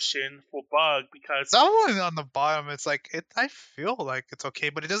evolution for bug because That one on the bottom, it's like it. I feel like it's okay,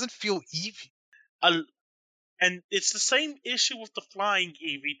 but it doesn't feel Eevee. and it's the same issue with the flying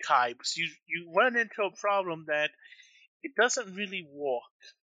EV types. You run into a problem that it doesn't really work.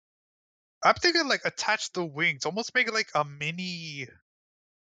 I'm thinking like attach the wings, almost make it like a mini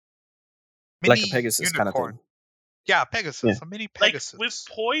Like a Pegasus kind of unicorn. thing. Yeah, Pegasus, Yeah. a mini Like Pegasus. with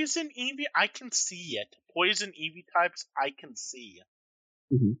poison EV, I can see it. Poison EV types, I can see.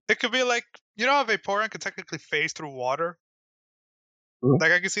 It could be like, you know how Vaporeon can technically phase through water? Mhm.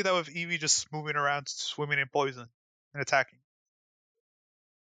 Like I can see that with Eevee just moving around, swimming in poison and attacking.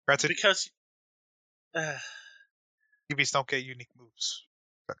 Granted, Because, Eevees don't get unique moves.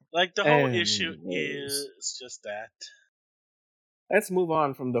 like, the whole issue Anyways. is just that. Let's move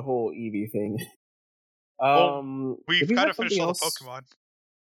on from the whole Eevee thing. We've did we kind have of finished something all else? the Pokemon.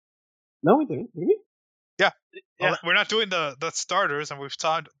 No, we didn't. Did we? Yeah. We're not doing the starters, and we've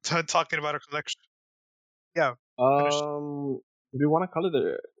talking about our collection. Yeah. Do we want to color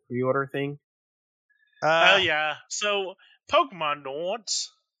the pre-order thing? Oh yeah. So Pokemon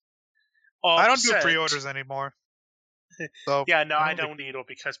Notes. I don't do pre-orders anymore. So Yeah, no, I don't either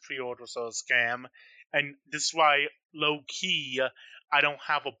because pre-orders are a scam, and this is why low key I don't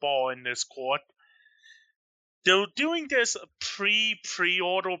have a ball in this court. They're doing this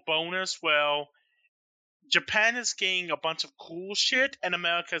pre-order bonus. Well, Japan is getting a bunch of cool shit, and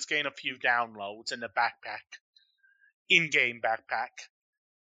America is getting a few downloads in the backpack, in-game backpack.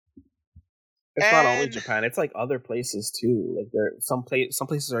 It's not only And Japan; it's like other places too. Like there, some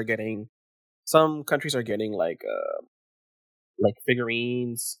places are getting, some countries are getting like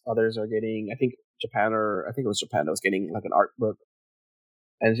figurines. Others are getting, I think I think it was Japan that was getting like an art book,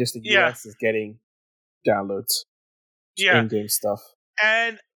 and just the yeah, U.S. is getting downloads, yeah. in-game stuff.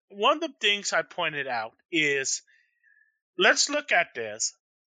 And one of the things I pointed out is, let's look at this.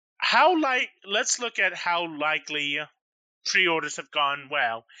 Let's look at how likely pre-orders have gone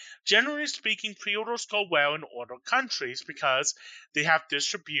well. Generally speaking, pre-orders go well in other countries because they have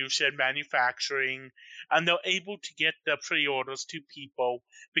distribution, manufacturing, and they're able to get the pre-orders to people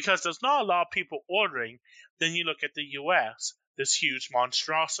because there's not a lot of people ordering. Then you look at the US, this huge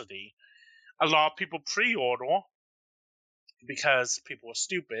monstrosity. A lot of people pre-order because people are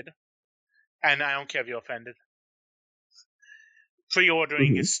stupid, and I don't care if you're offended.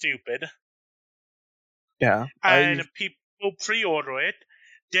 Pre-ordering Mm-hmm. is stupid. Yeah, And people pre-order it,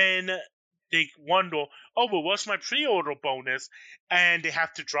 then they wonder, oh, well, what's my pre-order bonus? And they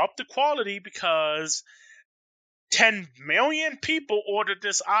have to drop the quality because 10 million people ordered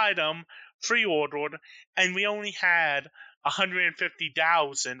this item, pre-ordered, and we only had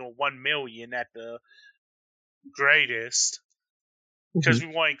 150,000 or 1 million at the greatest because we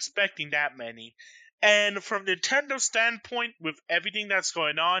weren't expecting that many. And from Nintendo's standpoint, with everything that's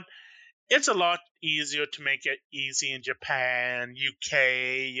going on, it's a lot easier to make it easy in Japan,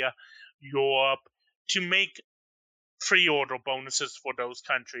 UK, Europe, to make pre-order bonuses for those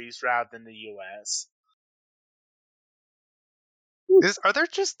countries rather than the US. Are there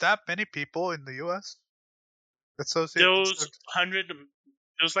just that many people in the U.S. associated?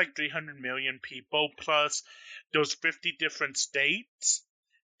 Those like 300 million people plus those 50 different states.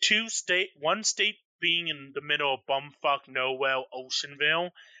 One state being in the middle of bumfuck nowhere,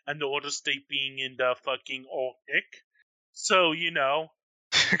 Oceanville, and the other state being in the fucking Arctic. So,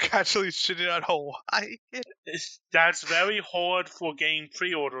 Actually shitting on Hawaii. that's very hard for getting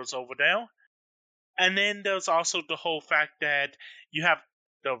pre-orders over there. And then there's also the whole fact that you have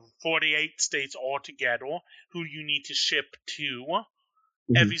the 48 states altogether who you need to ship to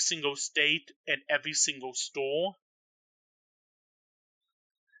every single state and every single store.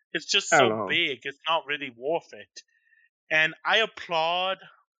 It's just I don't so know. big, it's not really worth it. And I applaud.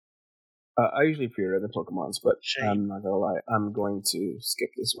 I usually pre-order the Pokemons, but Shame. I'm not gonna lie, I'm going to skip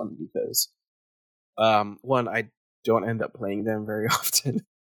this one because, one, I don't end up playing them very often,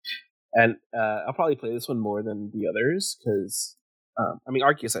 and I'll probably play this one more than the others because, I mean,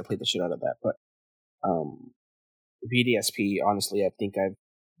 Arceus, I played the shit out of that, but BDSP, honestly, I think I've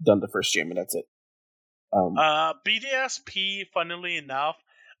done the first gym and that's it. BDSP, funnily enough,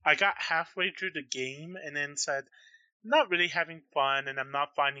 I got halfway through the game and then said, I'm not really having fun and I'm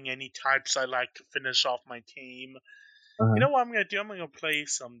not finding any types I like to finish off my team. You know what I'm going to do? I'm going to play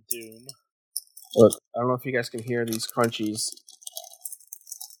some Doom. Look, I don't know if you guys can hear these crunchies,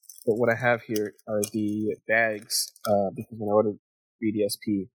 but what I have here are the bags, because when I ordered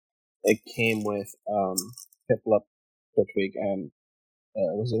BDSP, it came with Piplup, Turtwig, and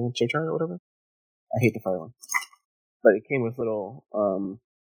was it Chimchar or whatever? I hate the fire one. But it came with little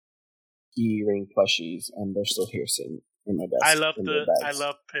key ring plushies, and they're still here sitting in my desk. I love bags.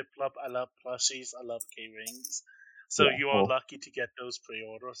 Piplup, I love plushies, I love K-rings. So Yeah, you are lucky to get those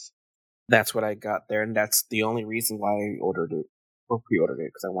pre-orders. That's what I got there, and that's the only reason why I ordered it or pre-ordered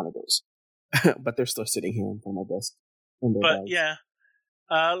it because I wanted those. But they're still sitting here in my desk. But yeah,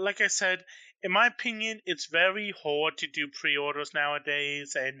 like I said, in my opinion, it's very hard to do pre-orders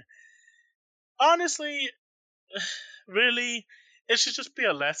nowadays, and honestly, really, it should just be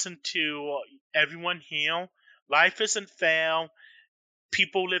a lesson to everyone here. Life isn't fair.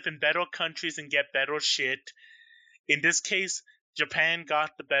 People live in better countries and get better shit. In this case, Japan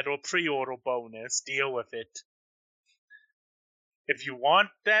got the better pre-order bonus. Deal with it. If you want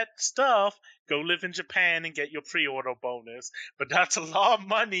that stuff, go live in Japan and get your pre-order bonus. But that's a lot of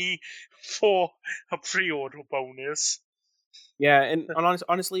money for a pre-order bonus. Yeah, and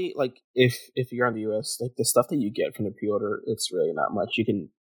honestly, like if you're on the US, like the stuff that you get from the pre-order, it's really not much. You can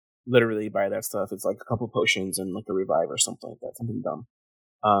literally buy that stuff. It's like a couple potions and like a revive or something like that, something dumb.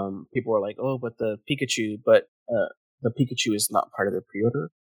 People are like, oh, but the the Pikachu is not part of the pre-order.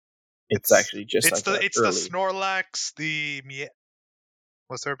 It's actually just it's like the Snorlax, the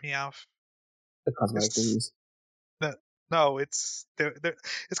what's their Meowth? The cosmetic thingies. No, it's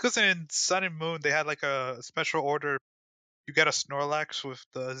because in Sun and Moon they had like a special order. You get a Snorlax with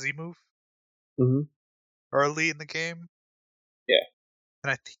the Z move early in the game. Yeah,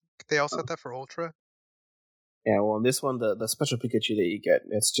 and I think they also had that for Ultra. Yeah, well, in this one, the special Pikachu that you get,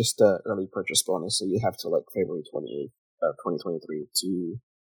 it's just the early purchase bonus, so you have to like February 28th, 2023 to.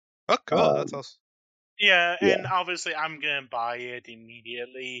 Oh, cool. That's awesome. Yeah, Yeah. and obviously I'm gonna buy it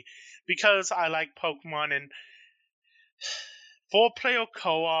immediately because I like Pokemon, and 4-player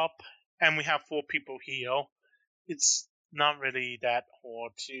co-op, and we have 4 people here. It's not really that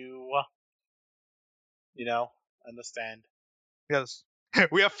hard to, understand. Yes.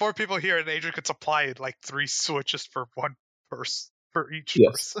 We have 4 people here, and Adrian could supply like 3 Switches for one person, for each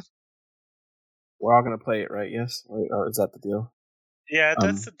Yes. person. We're all gonna play it, right? Yes, or is that the deal? Yeah,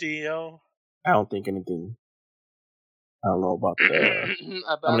 that's the deal. I don't think anything. I don't know about the.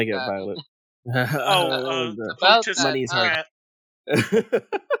 About I'm gonna get that. Violet. The About Cultist that, money's hard. huh?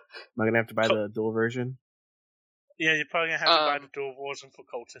 Am I gonna have to buy the dual version? Yeah, you're probably gonna have to buy the dual version for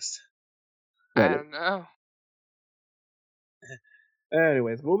Cultist. I Got it. don't know.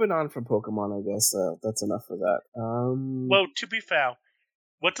 Anyways, moving on from Pokemon, I guess that's enough for that. Well, to be fair,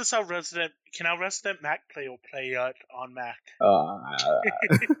 what does our resident? Can our resident Mac player play on Mac?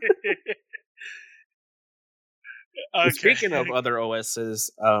 Okay. Speaking of other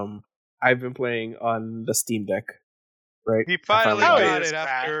OSs, I've been playing on the Steam Deck. Right, He finally got got it. it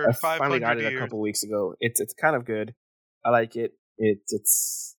after I 500 finally got it years. a couple weeks ago. It's kind of good. I like it. It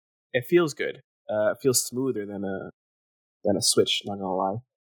feels good. It feels smoother than a Switch. Not gonna lie.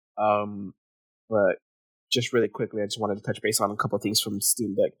 But just really quickly, I just wanted to touch base on a couple of things from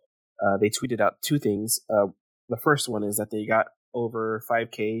Steam Deck. They tweeted out 2 things. The first one is that they got over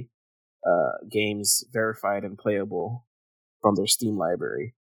 5K games verified and playable from their Steam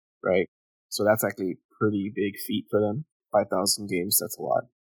library, right? So that's actually a pretty big feat for them. 5,000 games, that's a lot.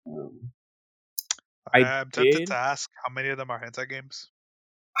 I'm tempted to ask how many of them are hentai games.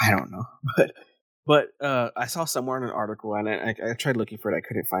 I don't know, but I saw somewhere in an article, and I tried looking for it. I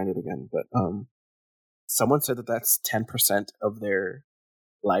couldn't find it again, but someone said that that's 10% of their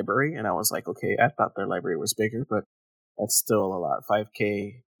library, and I was like, okay, I thought their library was bigger, but that's still a lot.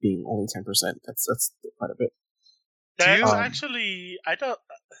 5K being only 10%, that's quite a bit. That's actually, I don't.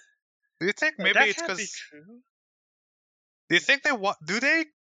 Do you think maybe that it's can't be because? true. Do you think they want? Do they?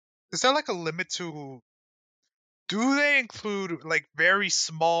 Is there like a limit to? Do they include like very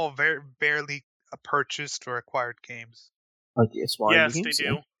small, very barely purchased or acquired games? Like small Yes, games, they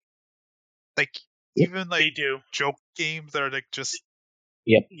do. Like Yep. even like They do. joke games that are like just.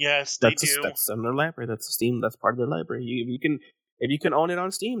 Yep. Yes, they do. That's in their library. That's Steam. That's part of their library. If you can own it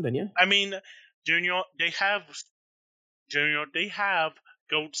on Steam, then yeah. I mean, Junior, they have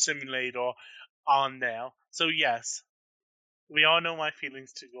Goat Simulator on there. So yes, we all know my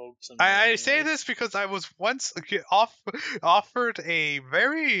feelings to Goat Simulator. I say this because I was once offered a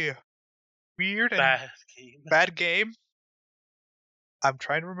very weird and bad game. I'm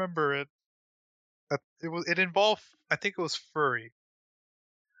trying to remember it. It involved. I think it was furry.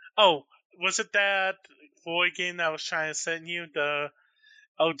 Oh, was it that Foy game that I was trying to send you? Do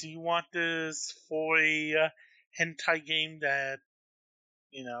you want this Foy hentai game that,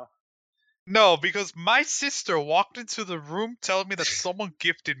 No, because my sister walked into the room telling me that someone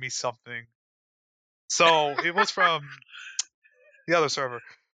gifted me something. So it was from the other server.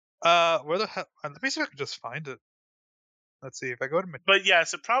 Where the hell? Let me see if I can just find it. Let's see if I go to my. But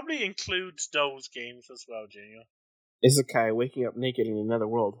yes, it probably includes those games as well, Junior. Isekai waking up naked in another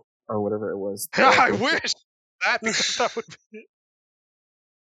world or whatever it was. I wish that because that would be.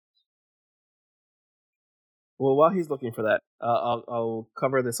 Well, while he's looking for that, I'll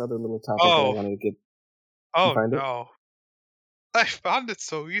cover this other little topic that I wanted to get. Oh find no! I found it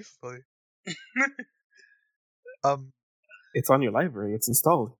so easily. It's on your library. It's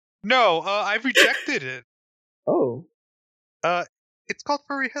installed. No, I rejected it. Oh. It's called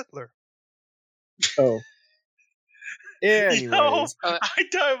Furry Hitler. Oh. Anyways. I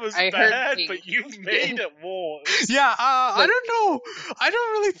thought it was bad, but you made it worse. Yeah, I don't know. I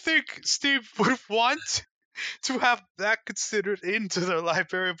don't really think Steve would want to have that considered into their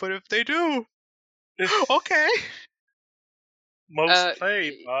library, but if they do, okay. Most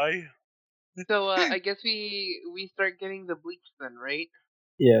played, bye. So I guess we start getting the bleach then, right?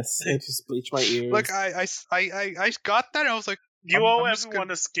 Yes, I just bleach my ears. Like I got that, and I was like, you owe everyone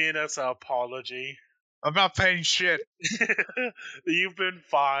a skin as an apology. I'm not paying shit. You've been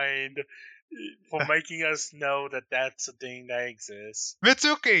fined for making us know that that's a thing that exists.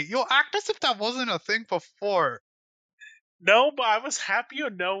 Mitsuki, you'll act as if that wasn't a thing before. No, but I was happier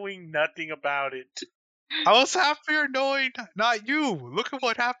knowing nothing about it. I was happier knowing not you. Look at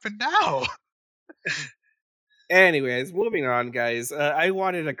what happened now. Anyways, moving on, guys. I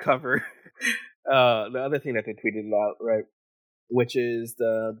wanted to cover the other thing that they tweeted out, right? which is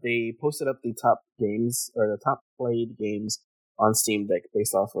they posted up the top games or the top played games on Steam Deck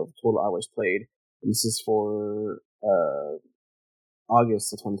based off of total hours played. And this is for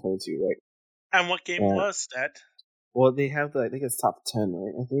August of 2022, right? And what game was that? Well, they have I think it's top 10,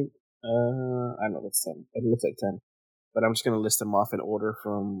 right? I think. I don't know if it's 10. It looks like 10. But I'm just going to list them off in order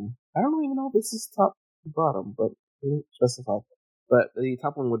from, I don't even know if this is top to bottom, but they didn't specify. But the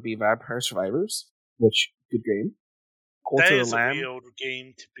top one would be Vampire Survivors, which, good game. Cult That of is the a Lamb. weird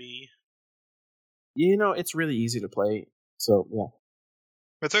game to be. You know, it's really easy to play. So, yeah.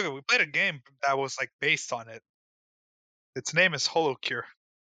 It's okay. We played a game that was like based on it. Its name is Holocure.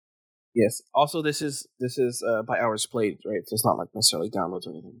 Yes. Also, this is by hours played, right? So it's not like necessarily downloads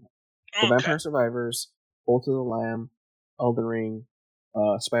or anything. The Vampire Survivors, Cult of the Lamb, Elden Ring,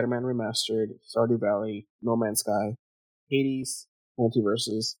 Spider-Man Remastered, Stardew Valley, No Man's Sky, Hades,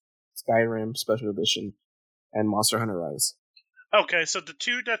 Multiverses, Skyrim Special Edition, and Monster Hunter Rise. Okay, so the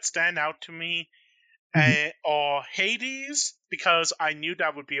two that stand out to me are Hades, because I knew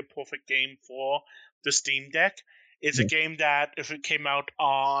that would be a perfect game for the Steam Deck. It's a game that, if it came out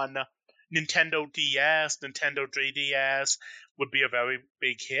on Nintendo DS, Nintendo 3DS, would be a very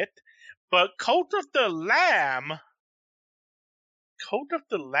big hit. But Cult of the Lamb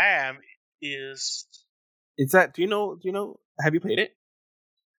is... Is that, do you know, have you played it?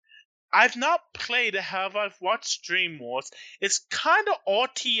 I've not played it, however, I've watched Stream Wars. It's kind of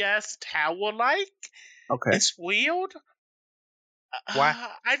RTS Tower-like. Okay. It's weird. Why?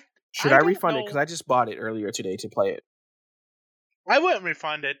 Should I refund it? Because I just bought it earlier today to play it. I wouldn't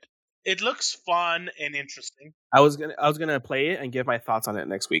refund it. It looks fun and interesting. I was gonna play it and give my thoughts on it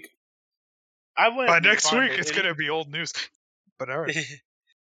next week. I wouldn't. By next refund week, it's gonna be old news. But alright.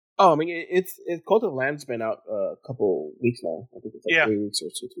 Oh, I mean, it's Cult of the Lamb's been out a couple weeks now. I think it's like 3 weeks or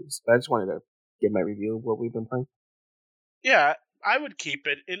 2 weeks. But I just wanted to give my review of what we've been playing. Yeah, I would keep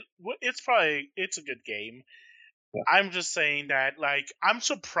it. It's a good game. Yeah. I'm just saying that, like, I'm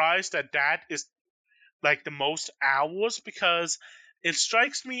surprised that is like the most hours, because it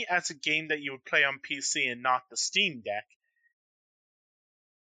strikes me as a game that you would play on PC and not the Steam Deck.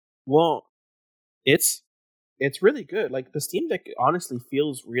 Well, it's really good. Like, the Steam Deck honestly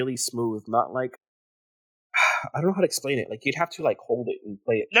feels really smooth. Not like, I don't know how to explain it. Like, you'd have to like hold it and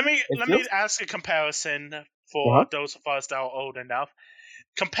play it. Let me ask a comparison for those of us that are old enough.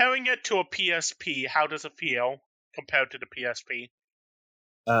 Comparing it to a PSP, how does it feel compared to the PSP?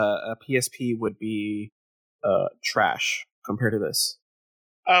 A PSP would be trash compared to this.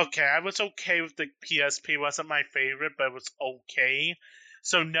 Okay, I was okay with the PSP. It wasn't my favorite, but it was okay.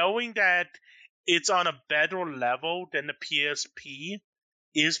 So knowing that it's on a better level than the PSP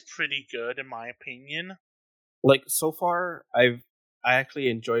is pretty good, in my opinion. Like, so far, I actually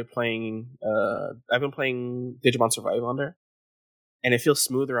enjoy playing. I've been playing Digimon Survive on there, and it feels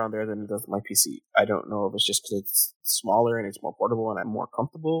smoother on there than it does on my PC. I don't know if it's just because it's smaller and it's more portable and I'm more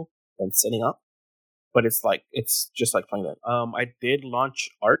comfortable than setting up. But it's just like playing that. I did launch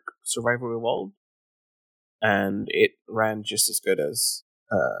Ark Survival Evolved, and it ran just as good as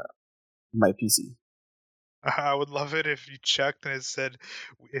my PC. I would love it if you checked and it said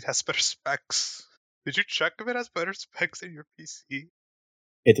it has better specs. Did you check if it has better specs than your PC?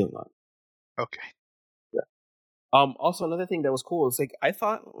 It did not. Okay. Yeah. Also, another thing that was cool is, like, I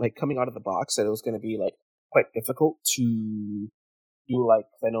thought, like, coming out of the box that it was going to be like quite difficult to do, like,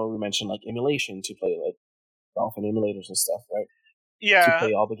 I know we mentioned like emulation to play like Dolphin emulators and stuff, right? Yeah. To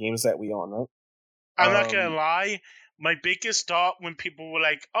play all the games that we own, right? I'm not gonna lie. My biggest thought when people were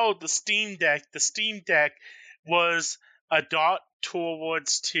like, "Oh, the Steam Deck was a dot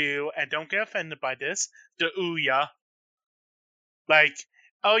towards to," and don't get offended by this, the Ouya. Like,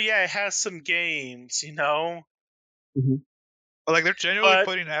 oh yeah, it has some games, you know. Mm-hmm. But like, they're genuinely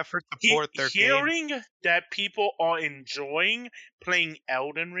putting effort to port their hearing game. that people are enjoying playing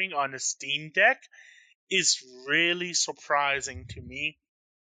Elden Ring on a Steam Deck is really surprising to me.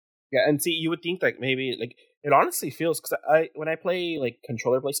 Yeah, and see, you would think like maybe like it honestly feels, because when I play like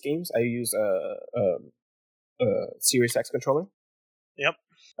controller based games, I use a Series X controller. Yep.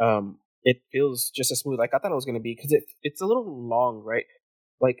 It feels just as smooth. Like I thought it was going to be, because it's a little long, right?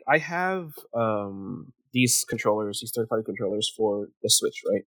 Like I have these third party controllers for the Switch,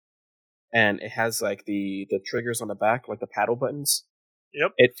 right? And it has like the triggers on the back, like the paddle buttons.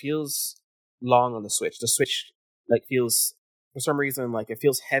 Yep. It feels long on the Switch. The Switch like feels, for some reason, like it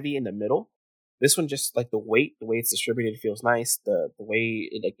feels heavy in the middle. This one, just like the way it's distributed, feels nice. The way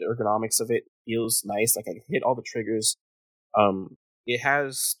like the ergonomics of it feels nice. Like I can hit all the triggers. It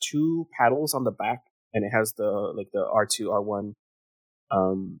has 2 paddles on the back, and it has the R2,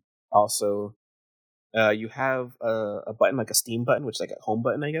 R1. Also, You have a button like a Steam button, which is like a home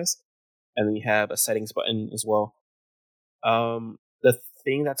button, I guess, and then you have a settings button as well. The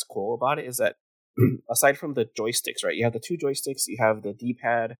thing that's cool about it is that aside from the joysticks, right? You have the 2 joysticks, you have the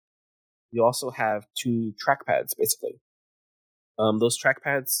D-pad, you also have 2 trackpads, basically. Those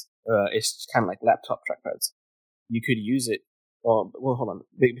trackpads, it's kind of like laptop trackpads. You could use it. Well, hold on.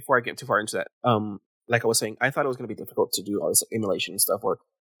 Before I get too far into that, like I was saying, I thought it was going to be difficult to do all this emulation stuff or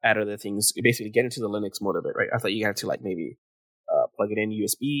add other things. Basically, get into the Linux mode of it, right? I thought you had to like maybe plug it in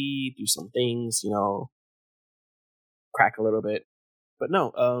USB, do some things, crack a little bit. But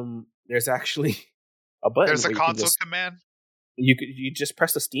no, there's actually a button. There's a where console command. You just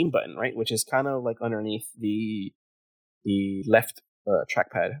press the Steam button, right? Which is kind of like underneath the left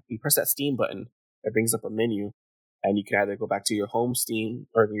trackpad. You press that Steam button, it brings up a menu, and you can either go back to your home Steam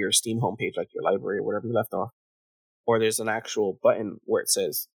or your Steam homepage, like your library or whatever you left off, or there's an actual button where it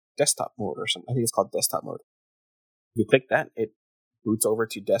says desktop mode or something. I think it's called desktop mode. You click that, it boots over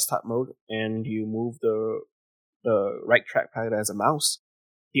to desktop mode, and you move the right trackpad as a mouse.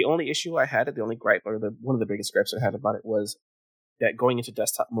 The only issue I had, the only gripe, or one of the biggest gripes I had about it was that going into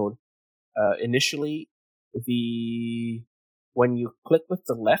desktop mode, initially, when you click with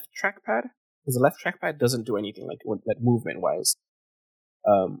the left trackpad, because the left trackpad doesn't do anything like movement wise.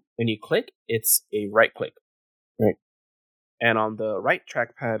 When you click, it's a right click, right? And on the right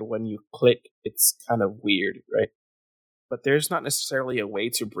trackpad, when you click, it's kind of weird, right? But there's not necessarily a way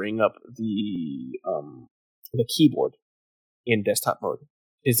to bring up the keyboard in desktop mode,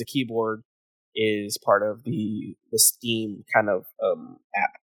 because the keyboard is part of the Steam kind of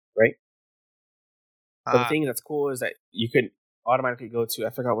app, right? But the thing that's cool is that you can automatically go to, I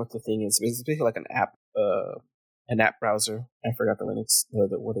forgot what the thing is. It's basically like an app browser. I forgot the Linux,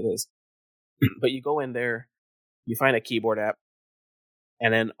 what it is. But you go in there, you find a keyboard app,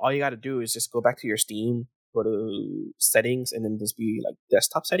 and then all you got to do is just go back to your Steam, go to settings, and then just be like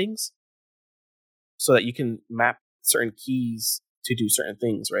desktop settings, so that you can map certain keys to do certain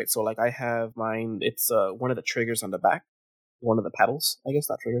things, right? So like I have mine, it's one of the triggers on the back, one of the paddles, I guess,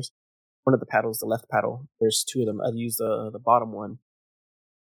 not triggers. One of the paddles, the left paddle, there's 2 of them. I'll use the bottom one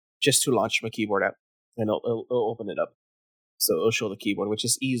just to launch my keyboard app, and it'll open it up. So it'll show the keyboard, which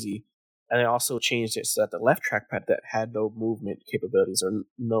is easy. And I also changed it so that the left trackpad that had no movement capabilities or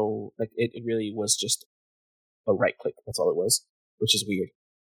no, like it really was just a right click. That's all it was, which is weird.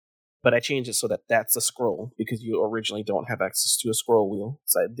 But I changed it so that that's a scroll, because you originally don't have access to a scroll wheel.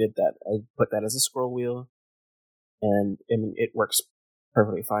 So I did that. I put that as a scroll wheel, and I mean, it works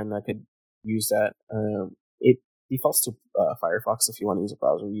perfectly fine. I could use that. It defaults to Firefox. If you want to use a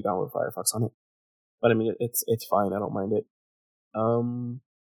browser, you download Firefox on it. But I mean, it's fine. I don't mind it.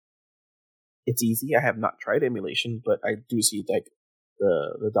 It's easy. I have not tried emulation, but I do see like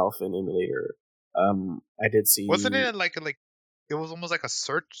the Dolphin emulator. I did see. Wasn't it like it was almost like a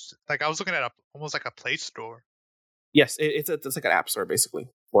search? Like I was looking at almost like a Play Store. Yes, it's like an app store basically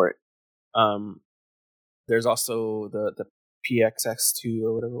for it. There's also the PXX2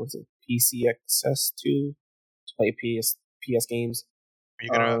 or whatever was it, PCXS2 to play PS games. Are you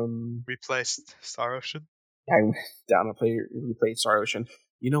gonna replace Star Ocean? I'm down to replay Star Ocean.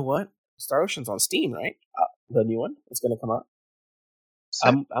 You know what? Star Ocean's on Steam, right? The new one, it's gonna come out.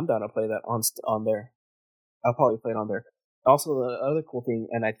 I'm down to play that on there. I'll probably play it on there. Also, the other cool thing,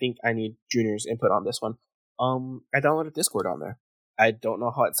 and I think I need Junior's input on this one. I downloaded Discord on there. I don't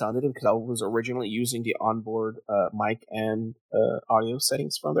know how it sounded because I was originally using the onboard mic and audio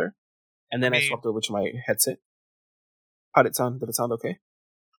settings from there, and then I swapped over to my headset. How did it sound? Did it sound okay?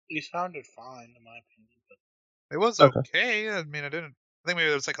 It sounded fine, in my opinion. It was okay. I mean, I think maybe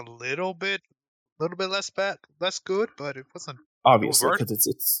it was like a little bit less good, but it wasn't. Obviously,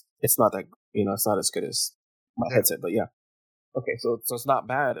 because it's not that, it's not as good as my headset, but yeah. Okay, so it's not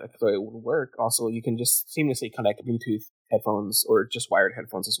bad. So it would work. Also, you can just seamlessly connect Bluetooth headphones or just wired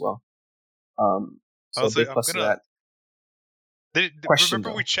headphones as well. So big plus to that.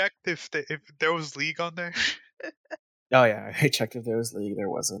 Remember we checked if there was League on there? Oh yeah, I checked if there was League. There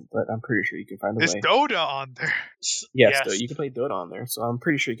wasn't, but I'm pretty sure you can find a way. There's Dota on there. Yes, you can play Dota on there, so I'm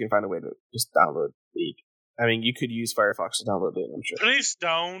pretty sure you can find a way to just download League. I mean, you could use Firefox to download it, I'm sure. Please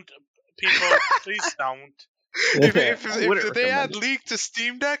don't, people. Please don't. If they add League to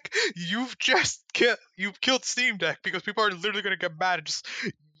Steam Deck, you've killed Steam Deck, because people are literally going to get mad and just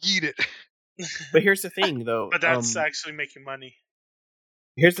yeet it. But here's the thing, though. But that's actually making money.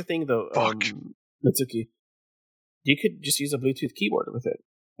 Here's the thing, though, Mitsuki. You could just use a Bluetooth keyboard with it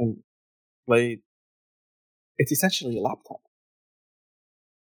and play. It's essentially a laptop,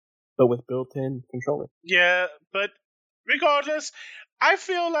 but with built-in controller. Yeah, but regardless, I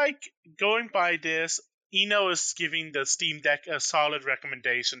feel like going by this, Eno is giving the Steam Deck a solid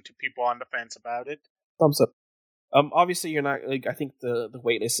recommendation to people on the fence about it. Thumbs up. Obviously you're not like I think the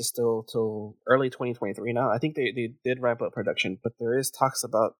wait list is still till early 2023 now. I think they did ramp up production, but there is talks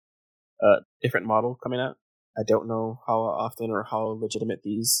about a different model coming out. I don't know how often or how legitimate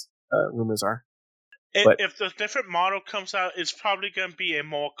these rumors are. But If the different model comes out, it's probably going to be a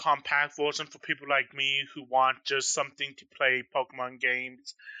more compact version for people like me who want just something to play Pokemon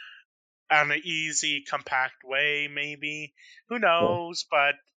games on an easy, compact way, maybe. Who knows?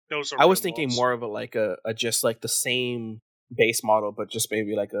 But those are I was rumors. thinking more of a just like the same base model, but just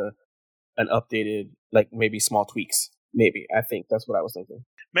maybe like an updated, like maybe small tweaks. Maybe I think that's what I was thinking.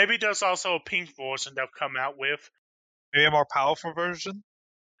 Maybe there's also a pink version they'll come out with. Maybe a more powerful version.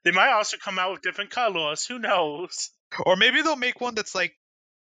 They might also come out with different colors. Who knows? Or maybe they'll make one that's like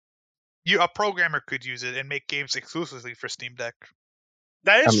a programmer could use it and make games exclusively for Steam Deck.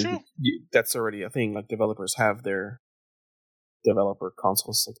 That is true. That's already a thing. Like developers have their developer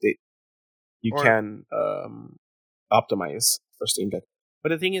consoles. Like you can optimize for Steam Deck. But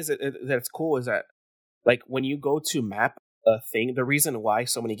the thing is that's cool is that like when you go to map a thing, the reason why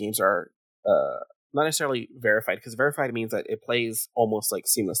so many games are not necessarily verified, because verified means that it plays almost like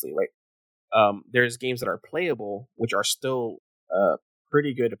seamlessly, right? There's games that are playable, which are still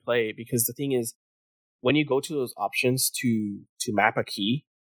pretty good to play, because the thing is, when you go to those options to map a key,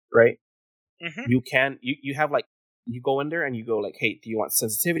 right? Mm-hmm. You have like, you go in there and you go like, hey, do you want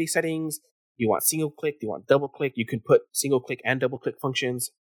sensitivity settings? Do you want single click? Do you want double click? You can put single click and double click functions.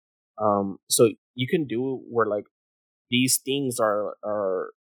 So you can do where like these things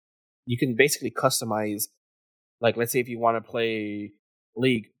are you can basically customize. Like, let's say if you want to play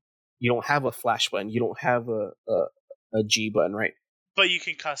League, you don't have a flash button, you don't have a G button, right? But you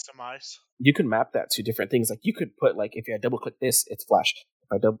can customize. You can map that to different things. Like you could put like, if I double click this, it's flash.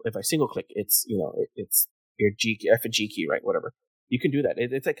 If I single click, it's it's your G key, F and G key, right? Whatever. You can do that.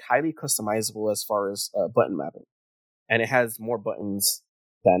 It's like highly customizable as far as button mapping, and it has more buttons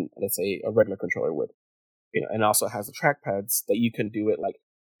than, let's say, a regular controller would. And also has the trackpads that you can do it like,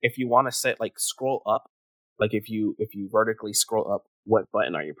 if you want to set like scroll up, like if you vertically scroll up, what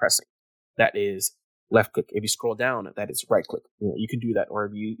button are you pressing? That is left click. If you scroll down, that is right click. You can do that, or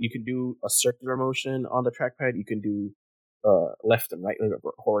if you can do a circular motion on the trackpad. You can do left and right,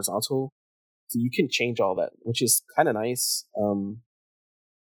 like horizontal. So you can change all that, which is kind of nice.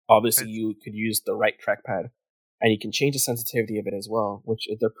 Obviously, you could use the right trackpad, and you can change the sensitivity of it as well, which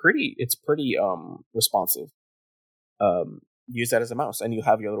it's pretty responsive. Use that as a mouse, and you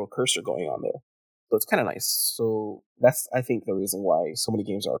have your little cursor going on there, so it's kind of nice. So that's, I think, the reason why so many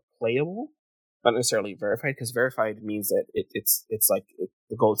games are playable, not necessarily verified, because verified means that it's like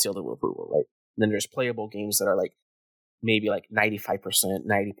the gold seal of approval, right? And then there's playable games that are like maybe like 95%,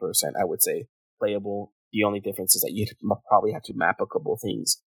 90%, I would say, playable. The only difference is that you probably have to map a couple of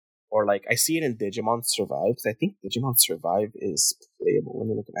things. Or like, I see it in Digimon Survive, because I think Digimon Survive is playable. Let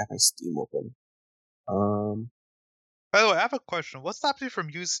me look at my Steam open. By the way, I have a question. What stops you from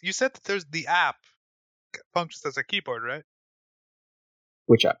you said that there's the app functions as a keyboard, right?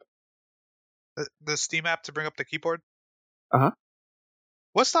 Which app? The Steam app to bring up the keyboard? Uh-huh.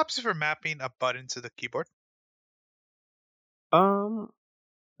 What stops you from mapping a button to the keyboard?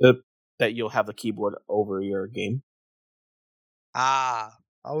 That you'll have the keyboard over your game. I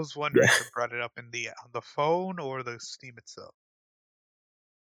was wondering if it brought it up on the phone or the Steam itself.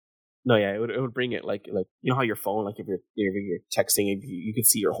 No, yeah, it would bring it like you know how your phone, like if you're texting, you can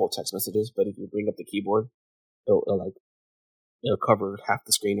see your whole text messages, but if you bring up the keyboard, it'll cover half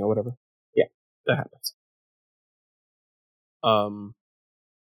the screen or whatever. Yeah, that happens.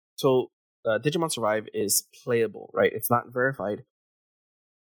 So Digimon Survive is playable, right? It's not verified,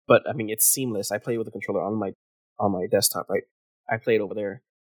 but I mean it's seamless. I play with the controller on my desktop, right? I play it over there.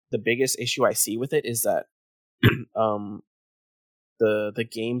 The biggest issue I see with it is that the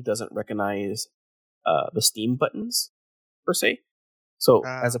game doesn't recognize the Steam buttons per se. So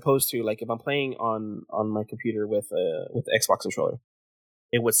as opposed to like if I'm playing on my computer with the Xbox controller,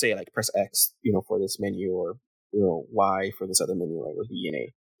 it would say like press X, for this menu, or Y for this other menu, like with B and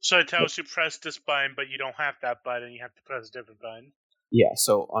A. So it tells you press this button, but you don't have that button. You have to press a different button. Yeah.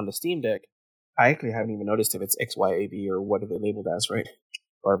 So on the Steam Deck, I actually haven't even noticed if it's X, Y, A, B or what are they labeled as, right?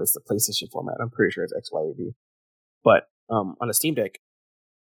 Or if it's the PlayStation format. I'm pretty sure it's X, Y, A, B. But on the Steam Deck,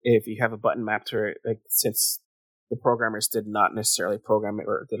 if you have a button mapped to it, like since the programmers did not necessarily program it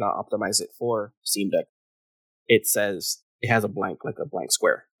or did not optimize it for Steam Deck, it says it has a blank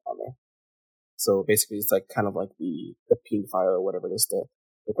square on there. So basically, it's like kind of like the ping file or whatever it is,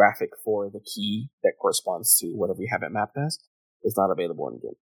 the graphic for the key that corresponds to whatever you have it mapped as is not available in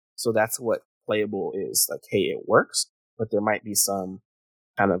game. So that's what playable is. Like, hey, it works, but there might be some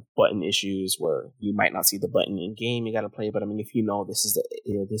kind of button issues where you might not see the button in game. You got to play, but I mean, if you know this is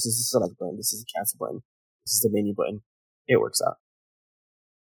this is the select button, this is the cancel button, this is the menu button, it works out.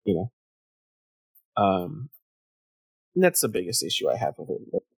 And that's the biggest issue I have with it.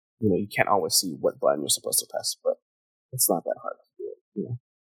 But, you can't always see what button you're supposed to press, but it's not that hard to do it.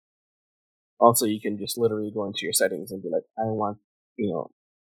 Also, you can just literally go into your settings and be like, I want,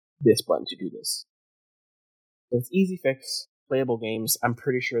 this button to do this. So it's easy fix. Playable games. I'm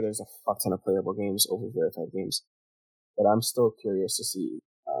pretty sure there's a fuck ton of playable games over verified games, but I'm still curious to see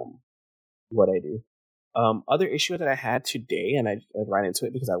what I do. Other issue that I had today, and I ran into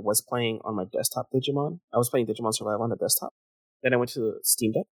it because I was playing on my desktop Digimon. I was playing Digimon Survive on the desktop. Then I went to the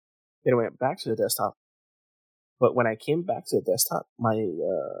Steam Deck. Then I went back to the desktop. But when I came back to the desktop, my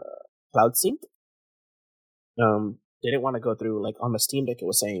cloud sync didn't want to go through. Like on the Steam Deck, it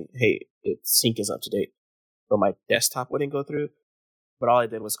was saying, "Hey, its sync is up to date," but my desktop wouldn't go through. But all I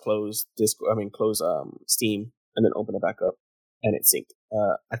did was close Steam and then open it back up, and it synced.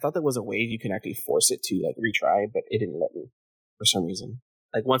 I thought there was a way you can actually force it to like retry, but it didn't let me for some reason.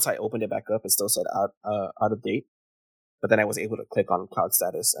 Like once I opened it back up, it still said out of date, but then I was able to click on cloud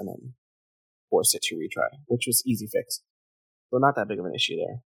status and then force it to retry, which was easy fix. So not that big of an issue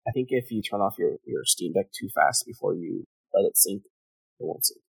there. I think if you turn off your Steam Deck too fast before you let it sync, it won't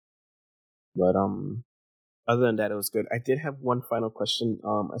sync. But other than that, it was good. I did have one final question.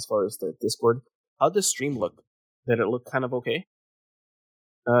 As far as the Discord, how does stream look? Did it look kind of okay?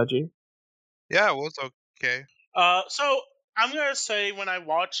 G? Yeah, it was okay. So I'm gonna say when I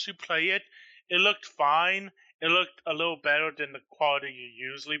watched you play it, it looked fine. It looked a little better than the quality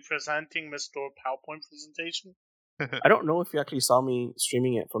you're usually presenting, Mr. PowerPoint presentation. I don't know if you actually saw me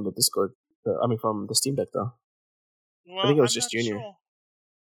streaming it from the Discord. From the Steam Deck, though. Well, I think it was just Junior. Sure.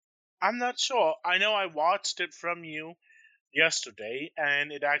 I'm not sure. I know I watched it from you yesterday,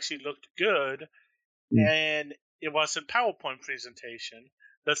 and it actually looked good, and it wasn't PowerPoint presentation.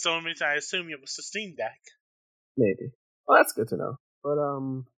 That's the only reason I assume it was the Steam Deck. Maybe. Well, that's good to know. But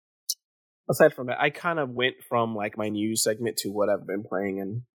aside from that, I kind of went from like my news segment to what I've been playing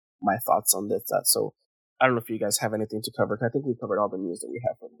and my thoughts on that. So I don't know if you guys have anything to cover. I think we covered all the news that we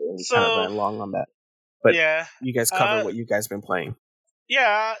have from there. We kind of ran long on that. But yeah, you guys cover what you guys been playing.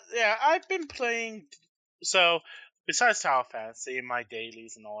 Yeah, I've been playing. So besides Tower Fantasy and my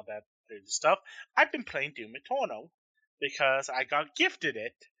dailies and all that stuff, I've been playing Doom Eternal because I got gifted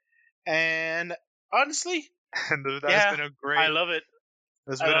it, and honestly, and that's been a great. I love it.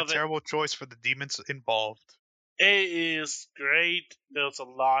 That's been a terrible choice for the demons involved. It is great. There's a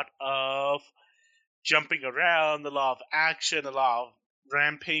lot of jumping around, a lot of action, a lot of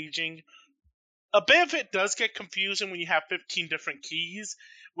rampaging. A bit of it does get confusing when you have 15 different keys,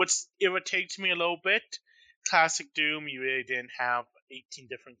 which irritates me a little bit. Classic Doom, you really didn't have 18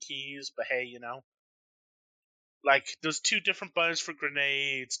 different keys, but hey, like, there's 2 different buttons for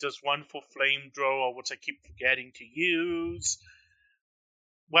grenades, there's one for flamethrower, which I keep forgetting to use.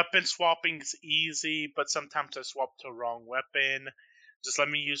 Weapon swapping is easy, but sometimes I swap to a wrong weapon. Just let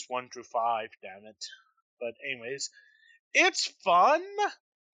me use 1 through 5, damn it. But anyways, it's fun.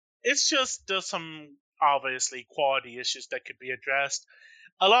 It's just there's some obviously quality issues that could be addressed.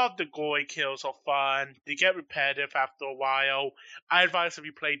 A lot of the gory kills are fun. They get repetitive after a while. I advise if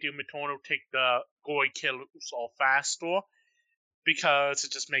you play Doom Eternal, take the gory kills off faster because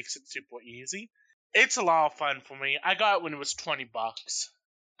it just makes it super easy. It's a lot of fun for me. I got it when it was $20.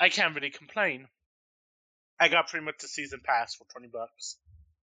 I can't really complain. I got pretty much the season pass for $20.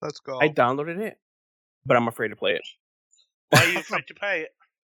 Let's go. I downloaded it, but I'm afraid to play it. Why are you afraid to play it?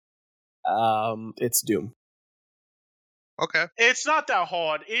 It's Doom. Okay. It's not that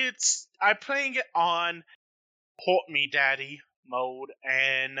hard. I'm playing it on Port Me Daddy mode,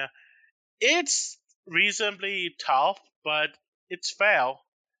 and it's reasonably tough, but it's fair.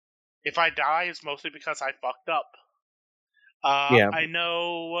 If I die, it's mostly because I fucked up. I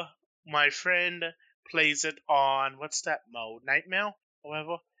know my friend plays it on, what's that mode? Nightmare?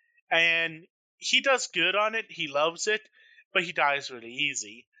 However. And he does good on it, he loves it, but he dies really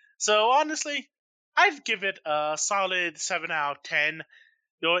easy. So honestly, I'd give it a solid 7 out of 10.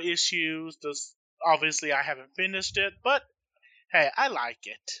 There are issues. Obviously, I haven't finished it, but hey, I like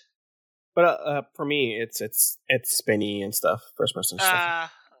it. But for me, it's spinny and stuff, first person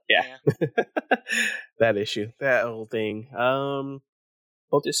stuff. Yeah. That issue, that whole thing.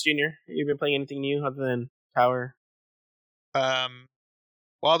 Voltus Junior, you been playing anything new other than Tower?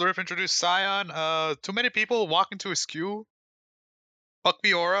 Wild Rift introduced Scion. Too many people walk into his queue. Fuck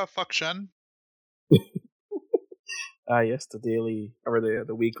Fiora, fuck Shen. Yes, the daily or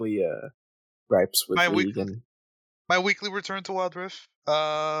the weekly gripes with League and My weekly return to Wild Rift.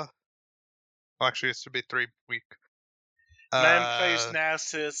 Actually, it should be 3 week. Man plays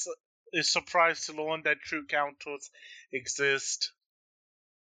Nasus is surprised to learn that true counters exist.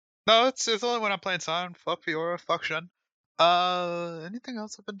 No, it's only when I'm playing Sion. Fuck Fiora, fuck Shen. Anything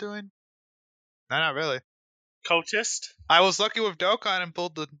else I've been doing? No, not really. Cultist? I was lucky with Dokkan and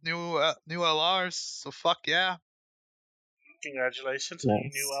pulled the new LRs, so fuck yeah. Congratulations Nice. on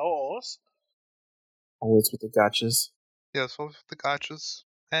your new LOs. Always with the gotchas. Yes, with the gotchas.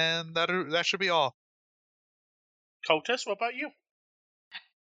 And that should be all. Cultist, what about you?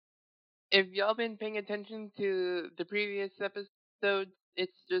 If y'all been paying attention to the previous episodes,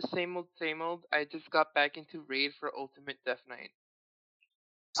 it's just same old, same old. I just got back into Raid for Ultimate Death Knight.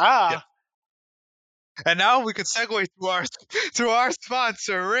 Ah, And now we can segue to our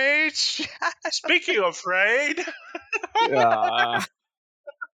sponsor, Rage. speaking of Raid,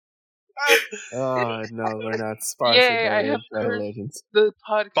 Oh no, we're not sponsored Yay, by I Raid have Shadow cursed Legends. the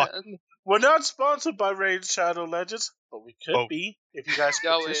podcast. we're not sponsored by Raid Shadow Legends, but we could be if you guys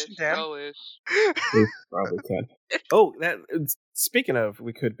Y'all wish, petition them. y'all wish. We probably can. Oh, that. Speaking of,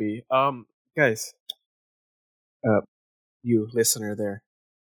 we could be. Guys, you listener there.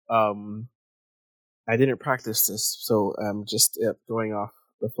 I didn't practice this, so I'm just going off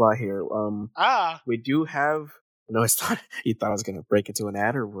the fly here. We do have. No, it's not. You thought I was gonna break into an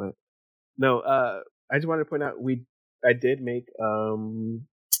ad or what? No. I just wanted to point out I did make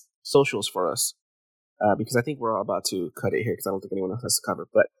socials for us. Because I think we're all about to cut it here because I don't think anyone else has to cover.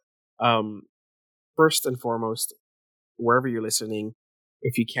 But first and foremost, wherever you're listening,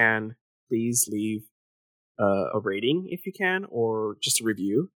 if you can, please leave a rating if you can, or just a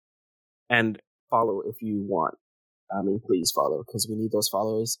review, and follow if you want. I mean, please follow because we need those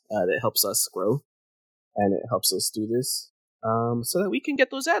followers. That helps us grow, and it helps us do this so that we can get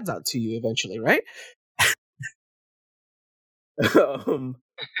those ads out to you eventually, right?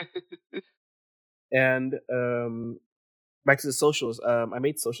 And back to the socials. I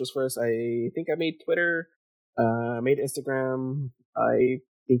made socials first. I think I made Twitter. I made Instagram. I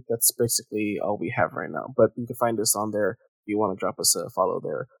think that's basically all we have right now. But you can find us on there if you want to drop us a follow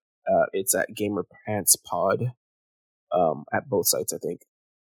there. It's at GamerPantsPod. At both sites, I think.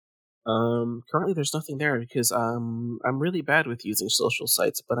 Currently there's nothing there because I'm really bad with using social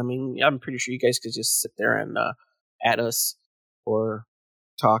sites. But I mean, I'm pretty sure you guys could just sit there and add us or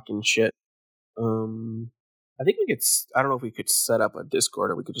talk and shit. I think we could. I don't know if we could set up a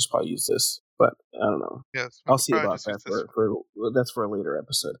Discord or we could just probably use this, but I don't know. Yes, I'll see about that for that's for a later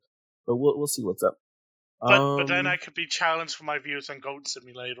episode. But we'll see what's up. But then I could be challenged for my views on Goat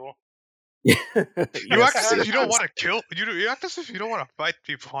Simulator. You act as if you don't want to kill. You act as if you don't want to fight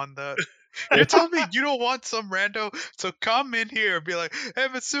people on that. You're telling me you don't want some rando to come in here and be like, "Hey,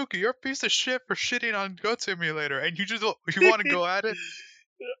 Mitsuki, you're a piece of shit for shitting on Goat Simulator," and you want to go at it?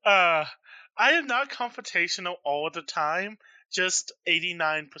 I am not confrontational all the time, just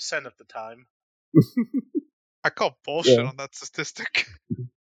 89% of the time. I call bullshit on that statistic.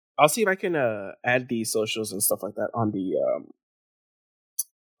 I'll see if I can add the socials and stuff like that on the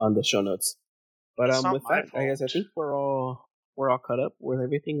show notes. But with that, I guess I think we're all caught up with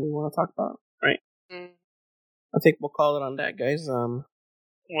everything we want to talk about, right? I think we'll call it on that, guys.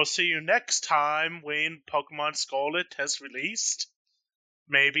 We'll see you next time when Pokemon Scarlet has released.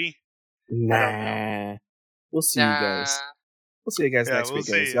 Maybe. Nah. We'll see you guys. We'll see you guys next week,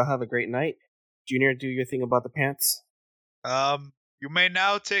 guys. Y'all have a great night. Junior, do your thing about the pants. You may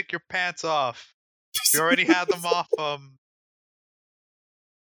now take your pants off. You already had them off.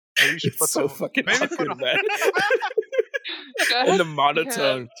 Maybe you should put so some. Fucking maybe awkward, put man. In the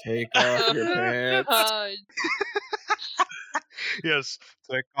monotone, take off your pants. Yes,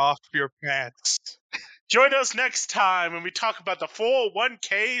 take off your pants. Join us next time when we talk about the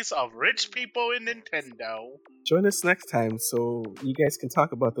 401ks of rich people in Nintendo. Join us next time so you guys can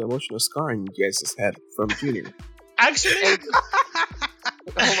talk about the emotional scarring you guys just had from Junior. Actually,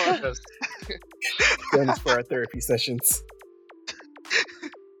 hold on. Join us for our therapy sessions.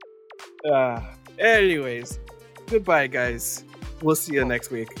 Anyways, goodbye, guys. We'll see you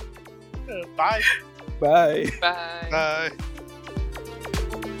next week. Bye. Bye. Bye. Bye.